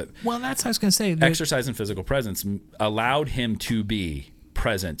same thing. But well, that's what I was going to say. Exercise and physical presence allowed him to be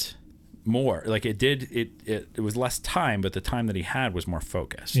present more. Like it was less time, but the time that he had was more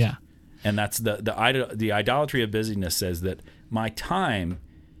focused. Yeah. And that's the idolatry of busyness says that my time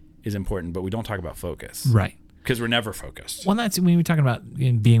is important, but we don't talk about focus. Right. Because we're never focused. Well, that's when we're talking about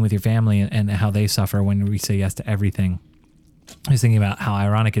being with your family and how they suffer when we say yes to everything. I was thinking about how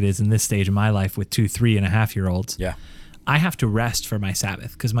ironic it is in this stage of my life with 2 3.5-year-olds. Yeah. I have to rest for my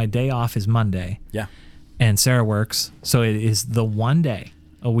Sabbath because my day off is Monday. Yeah. And Sarah works. So it is the one day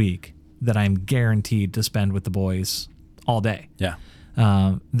a week that I'm guaranteed to spend with the boys all day. Yeah.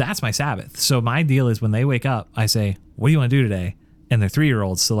 That's my Sabbath. So my deal is when they wake up, I say, what do you want to do today? And they're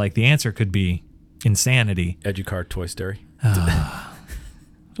 3-year-olds. So like the answer could be insanity. Educar Toy Story.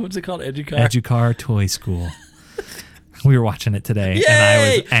 What's it called? Educar Toy School. We were watching it today, and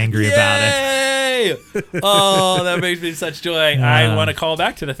I was angry about it. Oh, that makes me such joy. I want to call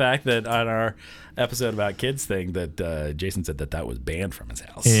back to the fact that on our episode about kids thing that Jason said that was banned from his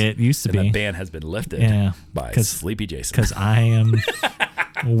house. It used to and be. That ban has been lifted by Sleepy Jason. Because I am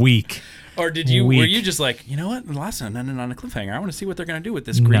weak. Or were you just like, you know what? The last one ended on a cliffhanger. I want to see what they're going to do with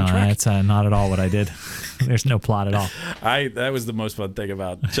this green truck. No, that's not at all what I did. There's no plot at all. That was the most fun thing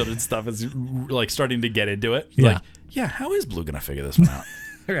about children's stuff is like starting to get into it. Yeah. Like, yeah, how is Blue going to figure this one out?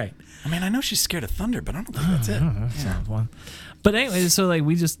 Right. I mean, I know she's scared of thunder, but I don't think that's it. Yeah. But anyway, so like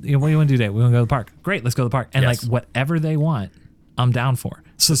we just, what do you want to do today? We want to go to the park. Great, let's go to the park. And like whatever they want, I'm down for.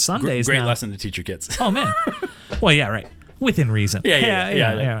 So Sundays Great lesson to teach your kids. Oh, man. Well, yeah, right. Within reason.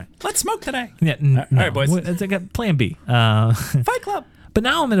 Yeah. Let's smoke today. Yeah, all right, boys. It's like a plan B. Fight Club. But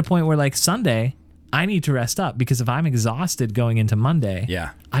now I'm at a point where like Sunday, I need to rest up because if I'm exhausted going into Monday,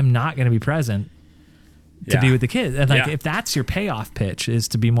 I'm not going to be present to be with the kids. And like if that's your payoff pitch is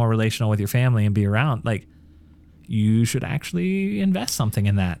to be more relational with your family and be around, like you should actually invest something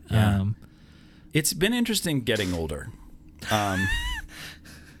in that. Yeah. It's been interesting getting older. Well,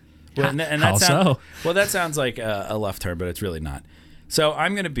 and that sounds like a left turn, but it's really not. So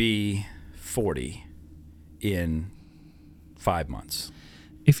I'm going to be 40 in 5 months.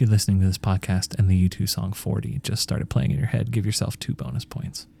 If you're listening to this podcast and the U2 song 40 just started playing in your head, give yourself 2 bonus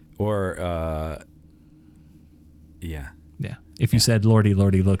points. Or, Yeah. If you said, Lordy,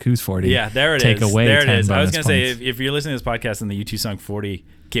 Lordy, look who's 40. Yeah, there it take is. Away there 10 it is. I was going to say, if you're listening to this podcast and the U2 song 40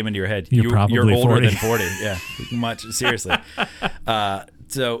 came into your head, you're probably older 40. than 40. Yeah, much. Seriously.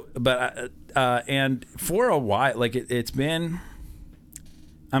 And for a while, like it's been,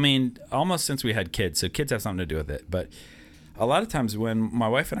 I mean, almost since we had kids. So kids have something to do with it. But a lot of times when my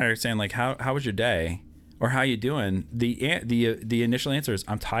wife and I are saying like, how was your day or how you doing? The initial answer is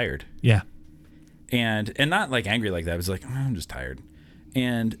I'm tired. Yeah. And not like angry like that. It was like, I'm just tired.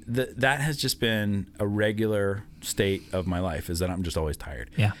 And that has just been a regular state of my life is that I'm just always tired.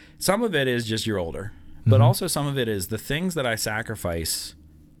 Yeah. Some of it is just you're older, but also some of it is the things that I sacrifice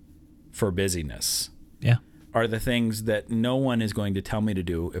for busyness. Yeah. Are the things that no one is going to tell me to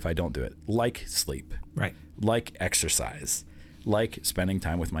do if I don't do it, like sleep, right? Like exercise, like spending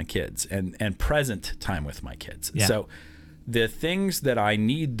time with my kids and present time with my kids. Yeah. So the things that I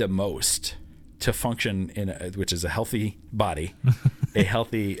need the most to function which is a healthy body, a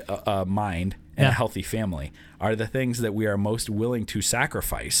healthy mind, and a healthy family, are the things that we are most willing to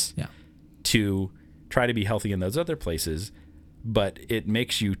sacrifice to try to be healthy in those other places, but it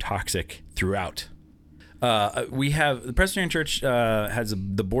makes you toxic throughout. We have the Presbyterian Church has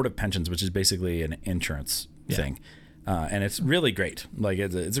the Board of Pensions, which is basically an insurance thing. And it's really great. Like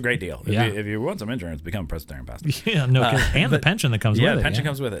it's a great deal. If you want some insurance, become a Presbyterian pastor. Yeah, no, and the pension that comes with it. Yeah, the pension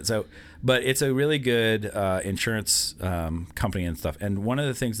comes with it. So, but it's a really good insurance company and stuff. And one of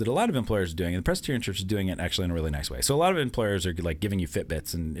the things that a lot of employers are doing, and the Presbyterian Church is doing it actually in a really nice way. So a lot of employers are like giving you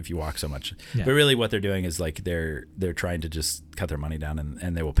Fitbits, and if you walk so much, but really what they're doing is like they're trying to just cut their money down,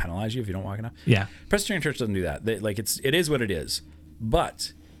 and they will penalize you if you don't walk enough. Yeah, Presbyterian Church doesn't do that. It is what it is.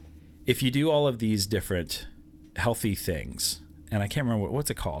 But if you do all of these different healthy things, and I can't remember what's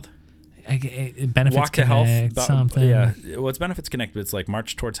it called. Benefits Walk to Connect, Health. Something. Yeah, well, it's Benefits Connect, but it's like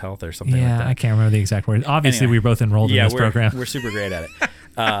March Towards Health or something like that. I can't remember the exact word. Obviously, we were both enrolled in this program. We're super great at it.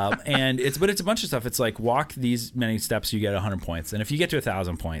 And it's a bunch of stuff. It's like walk these many steps, you get 100 points, and if you get to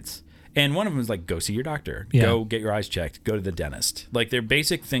 1,000 points, and one of them is like go see your doctor, go get your eyes checked, go to the dentist. Like they're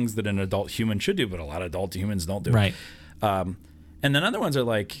basic things that an adult human should do, but a lot of adult humans don't do. Right. And then other ones are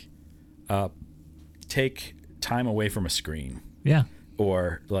like take time away from a screen. Yeah.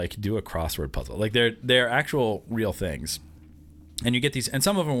 Or like do a crossword puzzle. Like they're actual real things. And you get these, and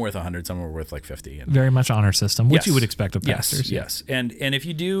some of them are worth 100, some are worth like 50. And very much honor system, which you would expect of pastors. Yes. And if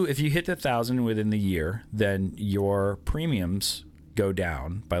you hit the 1,000 within the year, then your premiums go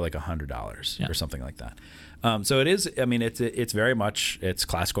down by like $100 or something like that. So it is. I mean, it's very much it's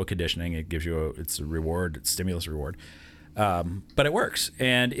classical conditioning. It gives you it's a reward, it's stimulus reward, but it works.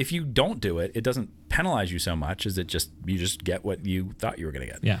 And if you don't do it, it doesn't penalize you so much as you just get what you thought you were going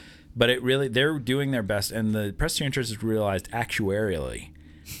to get. Yeah. But they're doing their best, and the Presbyterian Church has realized actuarially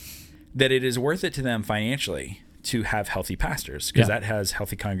that it is worth it to them financially to have healthy pastors, because that has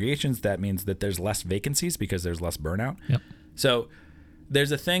healthy congregations. That means that there's less vacancies because there's less burnout. Yep. So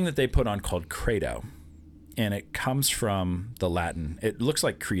there's a thing that they put on called credo, and it comes from the Latin. It looks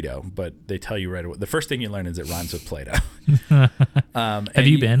like credo, but they tell you right away. The first thing you learn is it rhymes with Plato. Have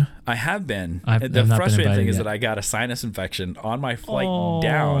you been? I have been. I've The not frustrating been thing is yet. that I got a sinus infection on my flight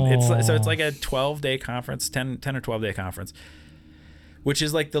down. It's like a 12-day conference, 10 or 12-day conference, which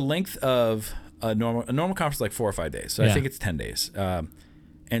is like the length of a normal conference, like 4 or 5 days. So I think it's 10 days.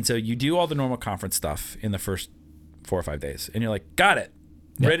 And so you do all the normal conference stuff in the first 4 or 5 days, and you're like, got it.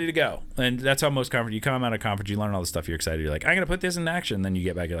 Ready to go. And that's how most conference, you come out of conference, you learn all the stuff, you're excited, you're like, I'm going to put this in action. Then you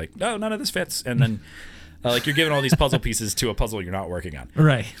get back, you're like, no, none of this fits. And then like you're giving all these puzzle pieces to a puzzle you're not working on.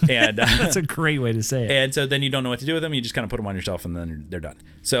 Right. And that's a great way to say it. And so then you don't know what to do with them. You just kind of put them on your shelf and then they're done.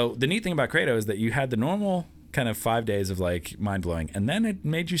 So the neat thing about Credo is that you had the normal kind of 5 days of like mind blowing, and then it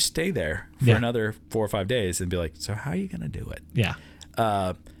made you stay there for another 4 or 5 days and be like, so how are you going to do it? Yeah.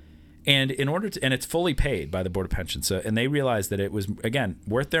 And in order to, and it's fully paid by the Board of Pensions. So, and they realized that it was, again,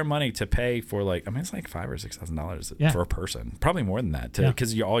 worth their money to pay for like, I mean, it's like $5,000 or $6,000 for a person, probably more than that,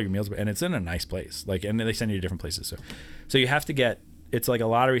 because all your meals, and it's in a nice place. Like, and they send you to different places. So you have to get, it's like a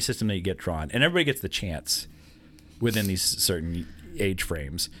lottery system that you get drawn, and everybody gets the chance within these certain age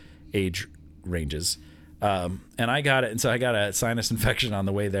ranges. And I got it. And so I got a sinus infection on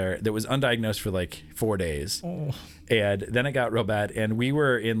the way there that was undiagnosed for like 4 days. Oh. And then it got real bad. And we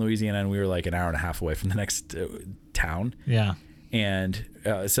were in Louisiana, and we were like an hour and a half away from the next town. Yeah. And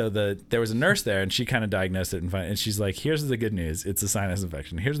so there was a nurse there, and she kind of diagnosed it. And she's like, here's the good news. It's a sinus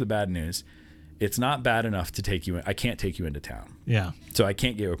infection. Here's the bad news. It's not bad enough to take you in. I can't take you into town. Yeah. So I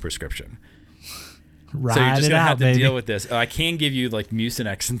can't give you a prescription. Ride So you're just it going to out, have to baby. deal with this. I can give you like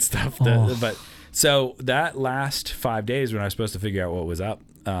Mucinex and stuff. But so that last 5 days when I was supposed to figure out what was up,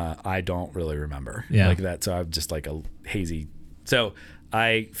 I don't really remember like that. So I'm just like a hazy. So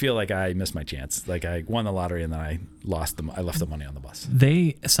I feel like I missed my chance. Like I won the lottery and then I left the money on the bus.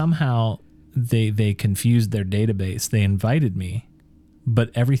 They somehow they confused their database. They invited me, but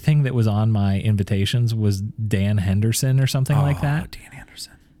everything that was on my invitations was Dan Henderson or something like that. Dan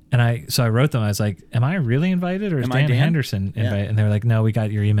Henderson. And I wrote them. I was like, "Am I really invited, or is Dan Henderson invited?" And they were like, "No, we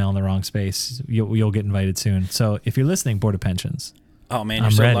got your email in the wrong space. You'll get invited soon." So if you're listening, Board of Pensions. Oh man,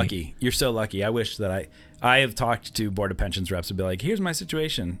 you're so lucky. You're so lucky. I wish that I have talked to Board of Pensions reps and be like, "Here's my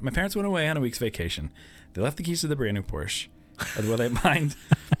situation. My parents went away on a week's vacation. They left the keys to the brand new Porsche. Will they mind?"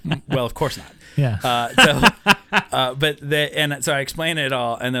 Well, of course not. Yeah. So I explain it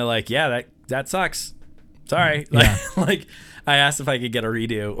all, and they're like, "Yeah, that sucks. Sorry." Yeah. Like I asked if I could get a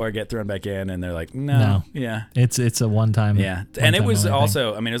redo or get thrown back in, and they're like, "No. Yeah, it's a one time. Yeah, and it was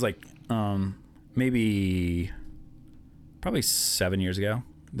also. I mean, it was like maybe probably 7 years ago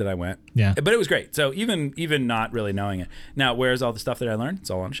that I went. Yeah, but it was great. So even not really knowing it now, where's all the stuff that I learned? It's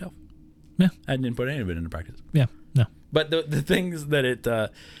all on a shelf. Yeah, I didn't put any of it into practice. Yeah, no. But the things that it.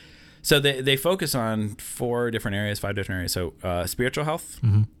 So they focus on 5 different areas. So spiritual health,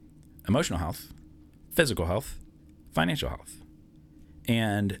 emotional health, physical health, financial health.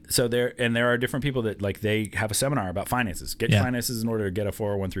 And so there are different people that like they have a seminar about finances. Get your finances in order, get a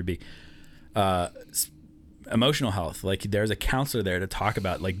 401(c)(3) emotional health. Like there's a counselor there to talk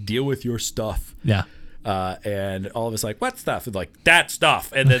about like deal with your stuff. Yeah. And all of us like, what stuff? And like that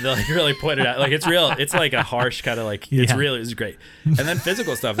stuff. And then they like really point it out. Like it's real. It's like a harsh kind of like it's great. And then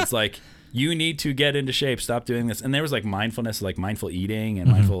physical stuff. It's like you need to get into shape. Stop doing this. And there was like mindfulness, like mindful eating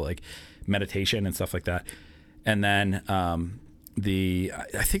and mindful like meditation and stuff like that. And then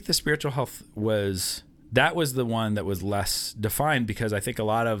I think the spiritual health was the one that was less defined because I think a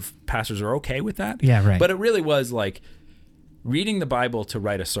lot of pastors are okay with that. Yeah, right. But it really was like reading the Bible to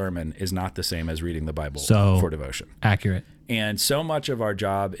write a sermon is not the same as reading the Bible for devotion. Accurate. And so much of our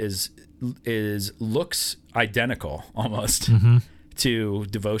job looks identical almost to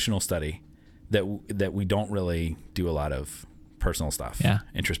devotional study that we don't really do a lot of personal stuff,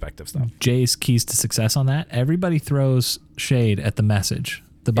 introspective stuff. Jay's keys to success on that. Everybody throws shade at the Message,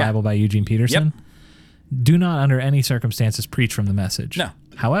 the Bible by Eugene Peterson. Yep. Do not under any circumstances preach from the Message. No.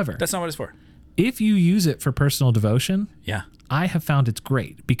 However, that's not what it's for. If you use it for personal devotion, I have found it's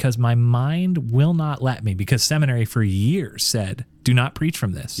great because my mind will not let me, because seminary for years said, do not preach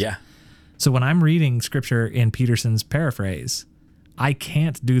from this. Yeah. So when I'm reading scripture in Peterson's paraphrase, I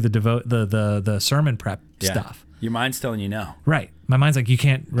can't do the sermon prep stuff. Your mind's telling you no. Right. My mind's like, you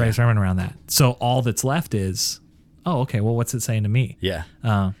can't write a sermon around that. So all that's left is, oh, okay, well, what's it saying to me? Yeah.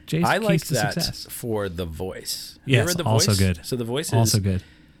 Jay's I keys like to that success. for The Voice. Yes, You ever read The also Voice? good. So The Voice is Also good.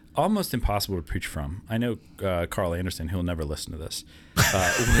 almost impossible to preach from. I know Carl Anderson, who'll never listen to this.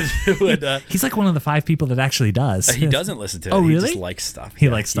 He's like one of the 5 people that actually does. He doesn't listen to it. Oh, He really? just likes stuff. He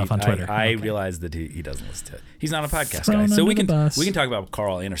likes stuff on Twitter. I Okay. realize that he doesn't listen to it. He's not a podcast Thrown guy. So we under can the bus. talk about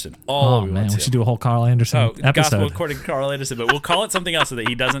Carl Anderson Oh, all we man, want we to. should do a whole Carl Anderson Gospel episode. according to Carl Anderson, but we'll call it something else so that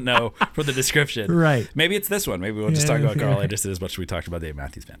he doesn't know from the description. Right. Maybe it's this one. Maybe we'll just Yeah, talk about Carl yeah. Anderson as much as we talked about Dave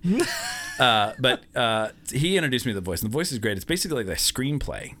Matthews Band. But he introduced me to The Voice, and The Voice is great. It's basically like a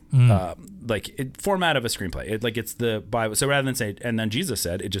screenplay, format of a screenplay. It's the Bible. So rather than say, and then Jesus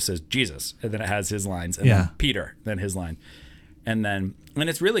said, it just says Jesus, and then it has his lines, and Yeah. then Peter, then his line, and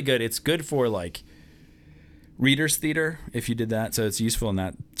it's really good. It's good for like readers theater if you did that. So it's useful in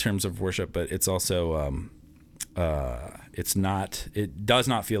that terms of worship, but it's also it does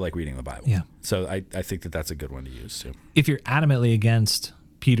not feel like reading the Bible. Yeah. So I think that that's a good one to use too. If you're adamantly against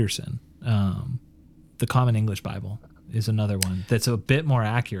Peterson, the Common English Bible is another one that's a bit more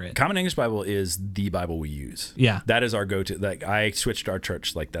accurate. Common English Bible is the Bible we use. Yeah. That is our go-to. Like I switched our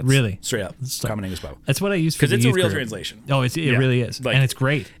church. Like that's Really? straight up So- Common English Bible. That's what I use for Because the it's a youth real group. translation. Oh, it Yeah. really is. Like, and it's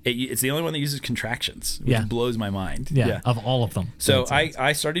great. It's the only one that uses contractions, which Yeah. blows my mind. Yeah, of all of them. So That's-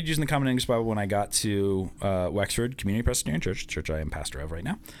 I started using the Common English Bible when I got to Wexford Community Presbyterian Church, church I am pastor of right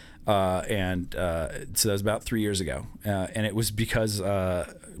now. So that was about 3 years ago. And it was because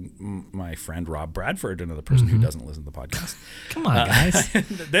my friend Rob Bradford, another person who doesn't listen to the podcast. Come on, guys.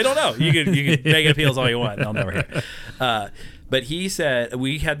 They don't know. You can make appeals all you want. They'll never hear. But he said,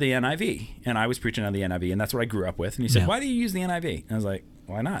 we had the NIV, and I was preaching on the NIV, and that's what I grew up with. And he said, Yeah. why do you use the NIV? And I was like,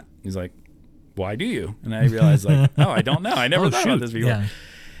 why not? He's like, why do you? And I realized, like, oh, I don't know. I never thought about this before. Yeah.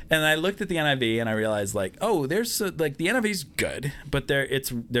 And I looked at the NIV and I realized, like, oh, there's like the NIV's good, but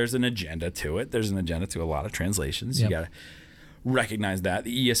there's an agenda to it. There's an agenda to a lot of translations. Yep. You got to recognize that.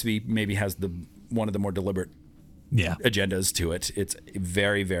 The ESV maybe has one of the more deliberate Yeah. agendas to it. It's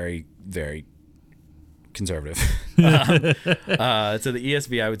very, very, very conservative. So the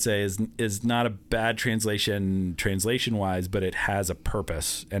ESV, I would say, is not a bad translation wise, but it has a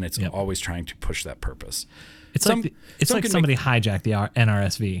purpose, and it's Yep. always trying to push that purpose. It's Some- like some can somebody hijacked the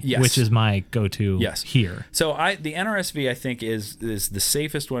NRSV, Yes. which is my go-to Yes. here. So the NRSV I think is the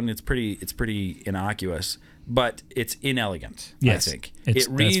safest one. It's pretty innocuous, but it's inelegant. Yes. I think That's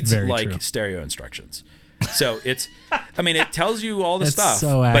it reads very like true. stereo instructions. So it tells you all the That's stuff,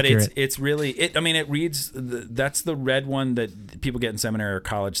 so but accurate. it's really it reads. That's the red one that people get in seminary or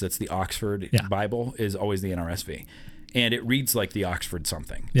college. That's the Oxford Yeah. Bible is always the NRSV, and it reads like the Oxford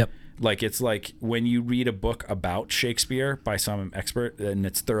something. Yep. Like it's like when you read a book about Shakespeare by some expert and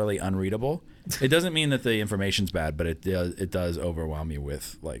it's thoroughly unreadable. It doesn't mean that the information's bad, but it does overwhelm you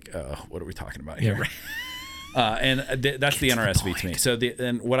with like, what are we talking about here? right. That's the NRSV to me. So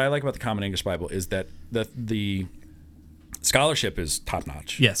and what I like about the Common English Bible is that the scholarship is top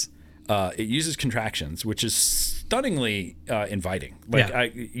notch. Yes. It uses contractions, which is stunningly inviting. Like Yeah.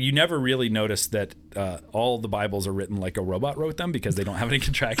 you never really notice that all the Bibles are written like a robot wrote them because they don't have any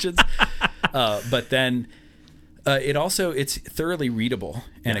contractions. But then it's thoroughly readable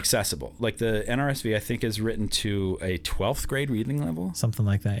and accessible. Like the NRSV, I think, is written to a 12th grade reading level. Something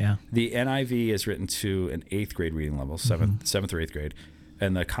like that, yeah. The NIV is written to an 8th grade reading level, 7th or 8th grade.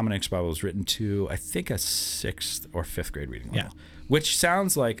 And the Common English Bible is written to, I think, a 6th or 5th grade reading level. Yeah. Which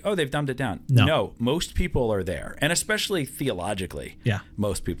sounds like, oh, they've dumbed it down. No. Most people are there. And especially theologically, Yeah.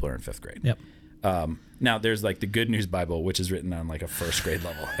 most people are in 5th grade. Yep. Now, there's like the Good News Bible, which is written on like a 1st grade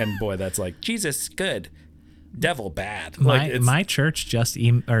level. And boy, that's like, Jesus, good. Devil, bad. My church just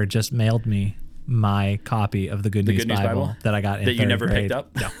mailed me my copy of the Good News Bible that I got in that you third never grade. picked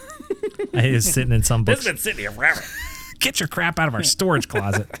up? No. It is sitting in some This books. has been sitting here forever. Get your crap out of our storage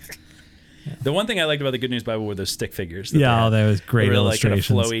closet. The one thing I liked about the Good News Bible were those stick figures. Yeah, that was great They were like in a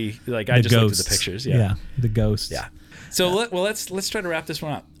illustrations. flowy, like I just looked at the pictures. Yeah. the ghosts. Yeah. So let's try to wrap this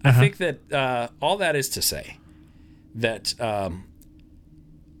one up. I think that all that is to say that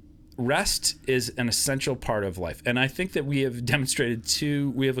rest is an essential part of life, and I think that we have demonstrated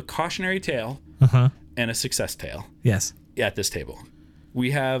we have a cautionary tale and a success tale Yes. at this table.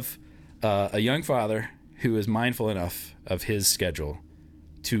 We have a young father who is mindful enough of his schedule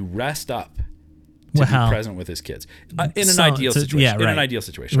to rest up to be present with his kids in an ideal situation. Yeah, right. In an ideal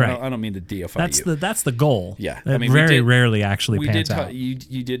situation. Right. I don't mean to deify you. That's the goal. Yeah, That I mean, very rarely actually pans out. You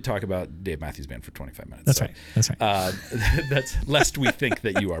did talk about Dave Matthews Band for 25 minutes. That's so, right. That's right. That's lest we think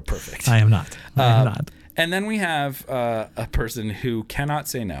that you are perfect. I am not. I am not. And then we have a person who cannot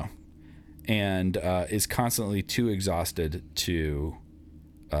say no and is constantly too exhausted to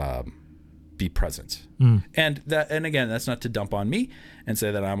be present. And again, that's not to dump on me and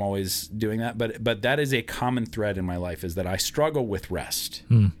say that I'm always doing that, but that is a common thread in my life, is that I struggle with rest,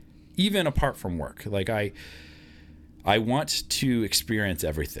 even apart from work. Like I want to experience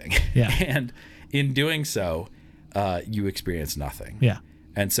everything. Yeah. And in doing so, you experience nothing. Yeah.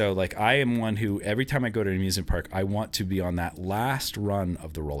 And so, like, I am one who, every time I go to an amusement park, I want to be on that last run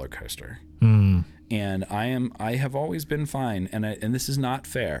of the roller coaster. And I have always been fine, and this is not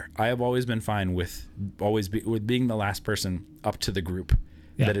fair. I have always been fine with being the last person up to the group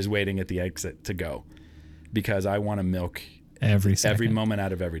that is waiting at the exit to go, because I want to milk every moment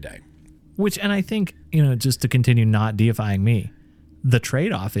out of every day. And I think, just to continue not deifying me, the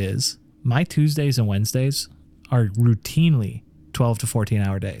trade-off is my Tuesdays and Wednesdays are routinely 12 to 14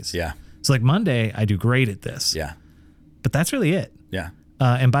 hour days. Yeah. So like Monday, I do great at this. Yeah. But that's really it. Yeah.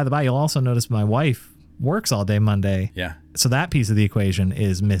 And by the by, you'll also notice my wife works all day Monday. Yeah. So that piece of the equation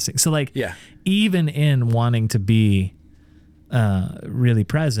is missing. So like, even in wanting to be really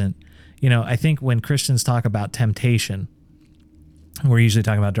present, I think when Christians talk about temptation, we're usually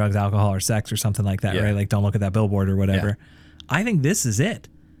talking about drugs, alcohol, or sex or something like that, right? Like, don't look at that billboard or whatever. Yeah. I think this is it.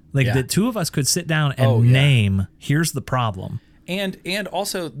 Like the two of us could sit down and name, here's the problem. And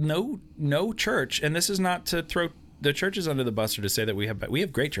also no church, and this is not to throw the churches under the bus or to say that we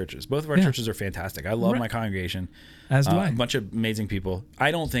have great churches. Both of our churches are fantastic. I love my congregation. As do I. A bunch of amazing people. I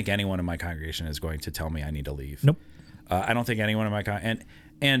don't think anyone in my congregation is going to tell me I need to leave. Nope. I don't think anyone in my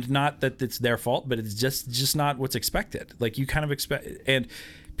and not that it's their fault, but it's just not what's expected. Like, you kind of expect, and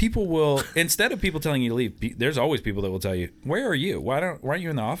people will, instead of people telling you to leave, there's always people that will tell you, where are you? Why aren't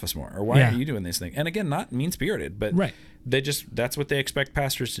you in the office more? Or why aren't you doing this thing? And again, not mean-spirited, but that's what they expect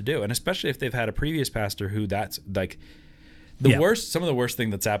pastors to do. And especially if they've had a previous pastor who that's like some of the worst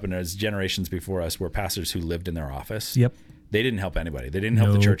thing that's happened is generations before us were pastors who lived in their office. Yep. They didn't help anybody. They didn't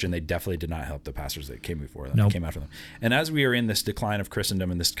help the church, and they definitely did not help the pastors that came before them, came after them. And as we are in this decline of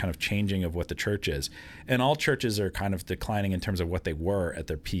Christendom and this kind of changing of what the church is, and all churches are kind of declining in terms of what they were at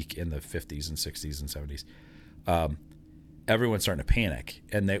their peak in the 50s and 60s and 70s, everyone's starting to panic.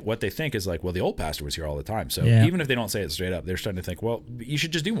 And what they think is like, well, the old pastor was here all the time. So even if they don't say it straight up, they're starting to think, well, you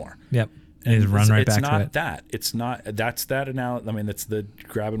should just do more. Yep. And run right back to it. It's not that. It's not. That's that analogy. I mean, that's the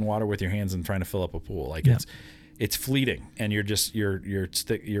grabbing water with your hands and trying to fill up a pool. Like it's fleeting, and you're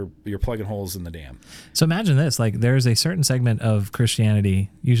plugging holes in the dam. So imagine this: like, there's a certain segment of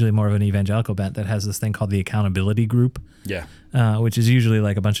Christianity, usually more of an evangelical bent, that has this thing called the accountability group. Yeah. Which is usually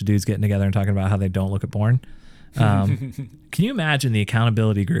like a bunch of dudes getting together and talking about how they don't look at porn. Can you imagine the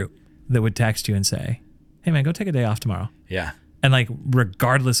accountability group that would text you and say, "Hey man, go take a day off tomorrow." Yeah. And like,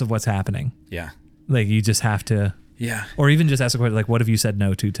 regardless of what's happening. Yeah. Like, you just have to. Yeah. Or even just ask a question like, "What have you said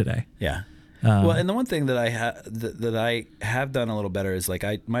no to today?" Yeah. Well, and the one thing that I have done a little better is like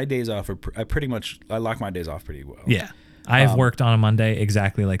my days off are I lock my days off pretty well. Yeah, I've worked on a Monday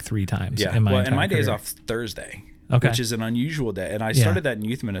exactly like 3 times. Yeah, in my and my career. day's off Thursday, which is an unusual day. And I started that in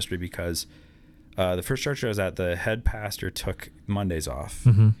youth ministry because the first church I was at, the head pastor took Mondays off,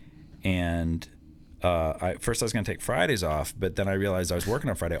 and first I was going to take Fridays off, but then I realized I was working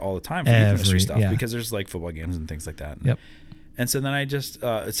on Friday all the time for youth ministry stuff because there's like football games and things like that. And, and so then I just,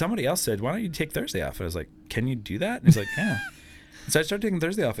 somebody else said, "Why don't you take Thursday off?" And I was like, "Can you do that?" And he's like, "Yeah." So I started taking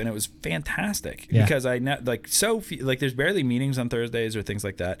Thursday off, and it was fantastic because there's barely meetings on Thursdays or things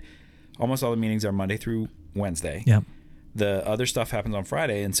like that. Almost all the meetings are Monday through Wednesday. Yep. The other stuff happens on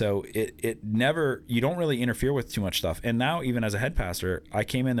Friday, and so it never, you don't really interfere with too much stuff. And now, even as a head pastor, I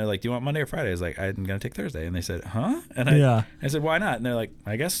came in, they're like, "Do you want Monday or Friday?" I was like, "I'm going to take Thursday." And they said, "Huh?" And I said, "Why not?" And they're like,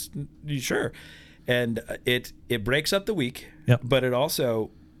 "I guess, sure." And it breaks up the week, but it also,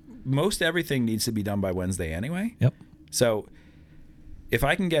 most everything needs to be done by Wednesday anyway. Yep. So if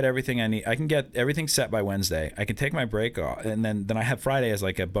I can get everything I need, I can get everything set by Wednesday. I can take my break off, and then I have Friday as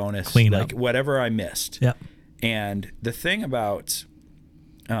like a bonus, clean like up whatever I missed. Yep. And the thing about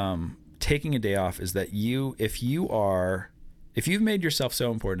taking a day off is that if you've made yourself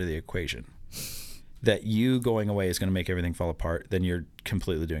so important to the equation that you going away is going to make everything fall apart, then you're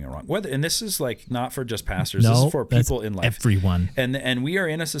completely doing it wrong. And this is like not for just pastors. This is for people in life. Everyone. And we are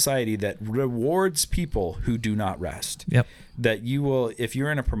in a society that rewards people who do not rest. Yep. That you will, if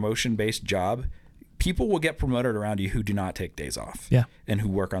you're in a promotion-based job, people will get promoted around you who do not take days off. Yeah. And who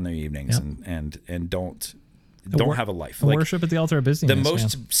work on their evenings and don't have a life. Like, worship at the altar of business. The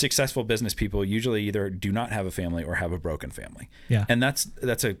most successful business people usually either do not have a family or have a broken family. Yeah. And that's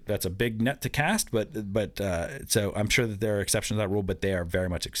a big net to cast, but so I'm sure that there are exceptions to that rule, but they are very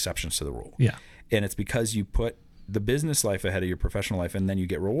much exceptions to the rule. Yeah. And it's because you put the business life ahead of your professional life, and then you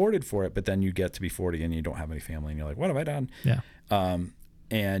get rewarded for it, but then you get to be 40 and you don't have any family and you're like, what have I done? Yeah.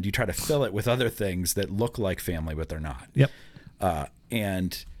 And you try to fill it with other things that look like family, but they're not. Yep.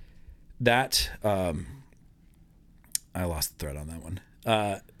 And that, I lost the thread on that one.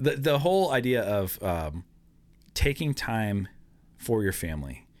 The whole idea of taking time for your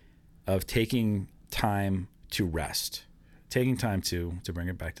family, of taking time to rest, taking time to bring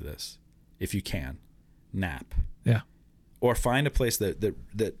it back to this, if you can, nap. Yeah. Or find a place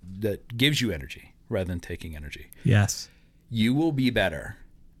that gives you energy rather than taking energy. Yes. You will be better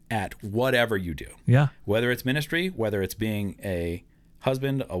at whatever you do. Yeah. Whether it's ministry, whether it's being a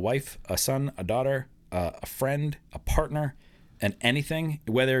husband, a wife, a son, a daughter, a friend, a partner, and anything.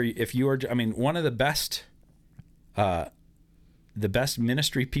 Whether if you are, I mean, one of the best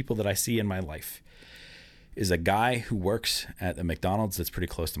ministry people that I see in my life is a guy who works at the McDonald's that's pretty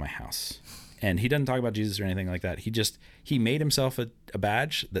close to my house. And he doesn't talk about Jesus or anything like that. He made himself a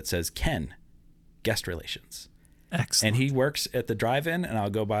badge that says Ken, guest relations. Excellent. And he works at the drive-in, and I'll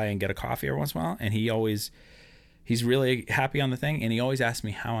go by and get a coffee every once in a while. And he's really happy on the thing. And he always asks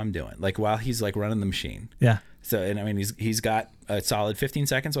me how I'm doing, like while he's like running the machine. Yeah. So, and I mean, he's got a solid 15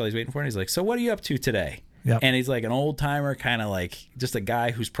 seconds while he's waiting for it. And he's like, so what are you up to today? Yep. And he's like an old timer, kind of like just a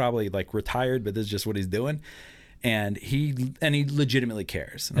guy who's probably like retired, but this is just what he's doing. And he legitimately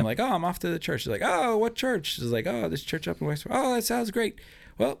cares. And I'm like, oh, I'm off to the church. He's like, oh, what church? He's like, oh, this church up in West. Oh, that sounds great.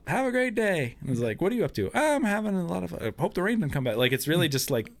 Well, have a great day. And I was like, what are you up to? Oh, I'm having a lot of fun. I hope the rain doesn't come back. Like, it's really just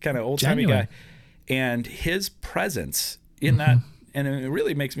like kind of old-timey guy. And his presence in that, and it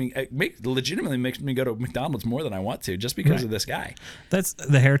really legitimately makes me go to McDonald's more than I want to, just because of this guy. That's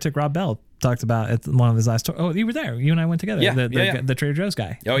the heretic Rob Bell talked about at one of his last tours. Oh, you were there. You and I went together. Yeah, the Trader Joe's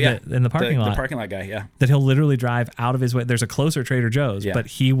guy. Oh, yeah. In the parking lot. The parking lot guy, yeah. That he'll literally drive out of his way. There's a closer Trader Joe's, but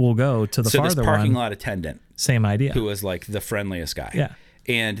he will go to the farther this parking one. lot attendant. Same idea. Who was like the friendliest guy. Yeah.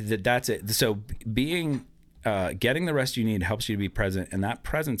 And that's it. So getting the rest you need helps you to be present. And that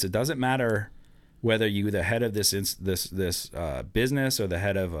presence, it doesn't matter whether you're the head of this business or the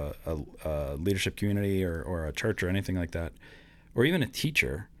head of a leadership community or a church or anything like that, or even a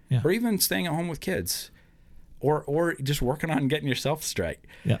teacher, or even staying at home with kids, or just working on getting yourself straight.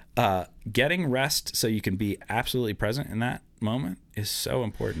 Yeah. Getting rest so you can be absolutely present in that moment is so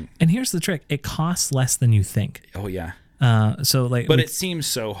important. And here's the trick: it costs less than you think. Oh yeah. But it seems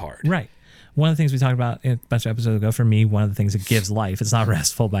so hard. Right. One of the things we talked about a bunch of episodes ago, for me, one of the things that gives life, it's not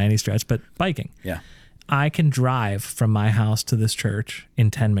restful by any stretch, but biking. Yeah. I can drive from my house to this church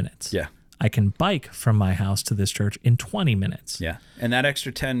in 10 minutes. Yeah. I can bike from my house to this church in 20 minutes. Yeah. And that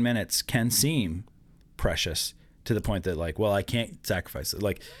extra 10 minutes can seem precious to the point that like, well, I can't sacrifice it.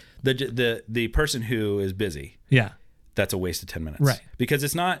 Like the person who is busy. Yeah. That's a waste of 10 minutes. Right. Because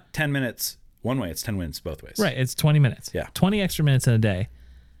it's not 10 minutes one way, it's 10 minutes both ways. Right. It's 20 minutes. Yeah. 20 extra minutes in a day.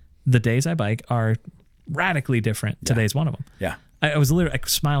 The days I bike are radically different. Yeah. Today's one of them. Yeah. I was literally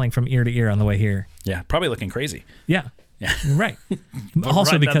smiling from ear to ear on the way here. Yeah. Probably looking crazy. Yeah. Yeah. Right.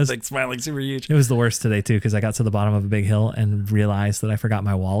 Also because like smiling super huge. It was the worst today too, because I got to the bottom of a big hill and realized that I forgot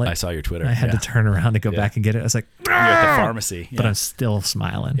my wallet. I saw your Twitter. I had to turn around to go back and get it. I was like, you're at the pharmacy. But I'm still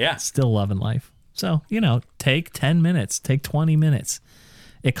smiling. Yeah. Still loving life. So, take 10 minutes, take 20 minutes.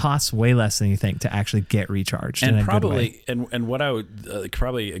 It costs way less than you think to actually get recharged. And in a probably, good way. and what I would,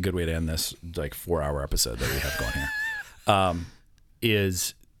 probably a good way to end this like 4-hour episode that we have going here,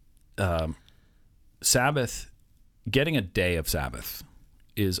 is Sabbath. Getting a day of Sabbath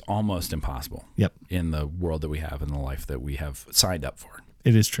is almost impossible. Yep. In the world that we have, in the life that we have signed up for.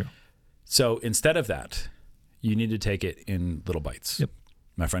 It is true. So instead of that, you need to take it in little bites. Yep.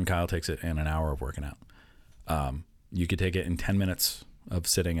 My friend Kyle takes it in an hour of working out. You could take it in 10 minutes of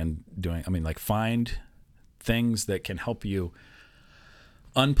sitting and doing, find things that can help you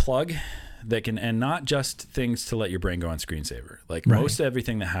unplug, and not just things to let your brain go on screensaver. Like most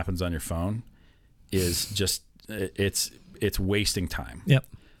everything that happens on your phone is just, it's wasting time. Yep.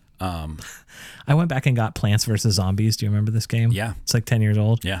 I went back and got Plants vs. Zombies. Do you remember this game? Yeah. It's like 10 years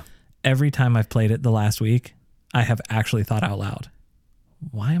old. Yeah. Every time I've played it the last week, I have actually thought out loud,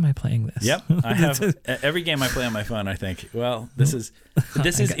 why am I playing this? Yep. I have every game I play on my phone. I think, well, this is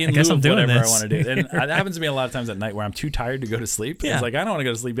in lieu of whatever I want to do. And that happens to me a lot of times at night where I'm too tired to go to sleep. Yeah. It's like, I don't want to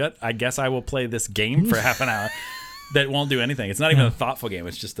go to sleep yet. I guess I will play this game for half an hour that won't do anything. It's not even a thoughtful game.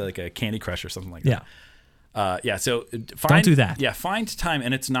 It's just like a Candy Crush or something like that. So don't do that. Yeah. Find time.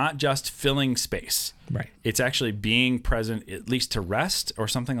 And it's not just filling space. Right. It's actually being present, at least to rest or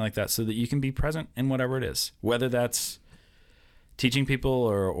something like that, so that you can be present in whatever it is, whether that's teaching people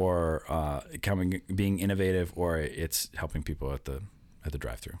or being innovative, or it's helping people at the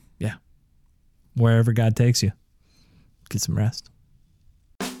drive-thru. Yeah. wherever God takes you. Get some rest.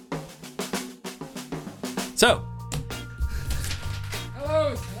 So,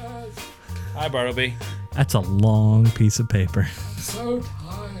 Hello, Taz. hi Bartleby. That's a long piece of paper. So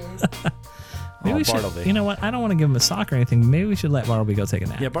tired. Maybe we should, Bartleby. you know what? I don't want to give him a sock or anything. Maybe we should let Bartleby go take a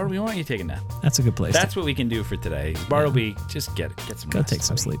nap. Yeah, Bartleby, why don't you take a nap? That's a good place. That's what we can do for today. Bartleby, just get some Go rest, take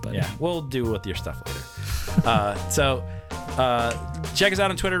some buddy. sleep, buddy. Yeah, we'll do with your stuff later. So check us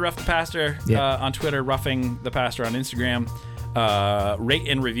out on Twitter, Rough the Pastor. Yeah. On Twitter, Roughing the Pastor on Instagram. Rate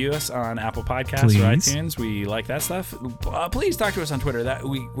and review us on Apple Podcasts Please. or iTunes. We like that stuff. Please talk to us on Twitter. That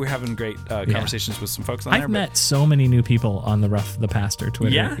we're having great conversations with some folks on there. I've met so many new people on the Rough the Pastor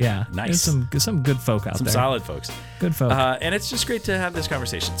Twitter. Yeah? Nice. There's some good folk out Some there. solid folks. Good folk. And it's just great to have this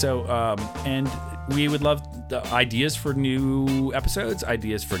conversation. So, and we would love ideas for new episodes,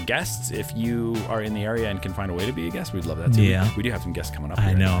 ideas for guests. If you are in the area and can find a way to be a guest, we'd love that too. Yeah. We do have some guests coming up. I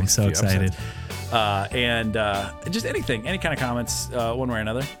here in know. the I'm next so few excited. episodes. And just anything, any kind of comments, one way or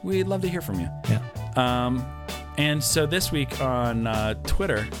another. We'd love to hear from you. Yeah. And so this week on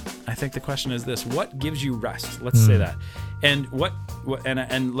Twitter, I think the question is this: what gives you rest? Let's say that. And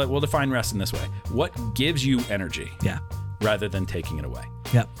we'll define rest in this way: what gives you energy, Yeah. rather than taking it away.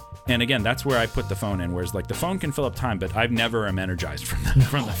 Yep. And again, that's where I put the phone in. Whereas like the phone can fill up time, but I've never am energized from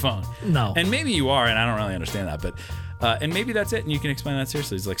the phone. No. And maybe you are, and I don't really understand that. But and maybe that's it, and you can explain that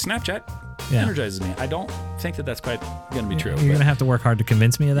seriously. It's like Snapchat energizes me. I don't think that that's quite going to be true. You're going to have to work hard to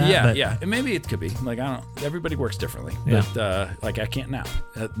convince me of that. Yeah, but yeah. And maybe it could be. Like, I don't. Everybody works differently. Yeah. But like, I can't nap.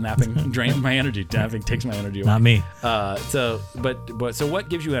 Napping drains my energy. Napping takes my energy away. Not me. So what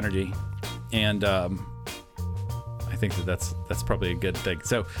gives you energy? And I think that's probably a good thing.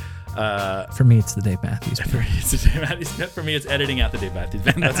 So. For me, it's the Dave Matthews Band. For me, it's editing out the Dave Matthews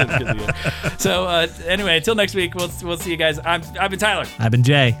Band. That's what it's gonna be. So anyway, until next week, we'll see you guys. I've been Tyler, I've been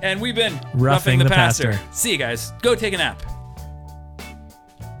Jay. and we've been Roughing the Pastor. See you guys. Go take a nap.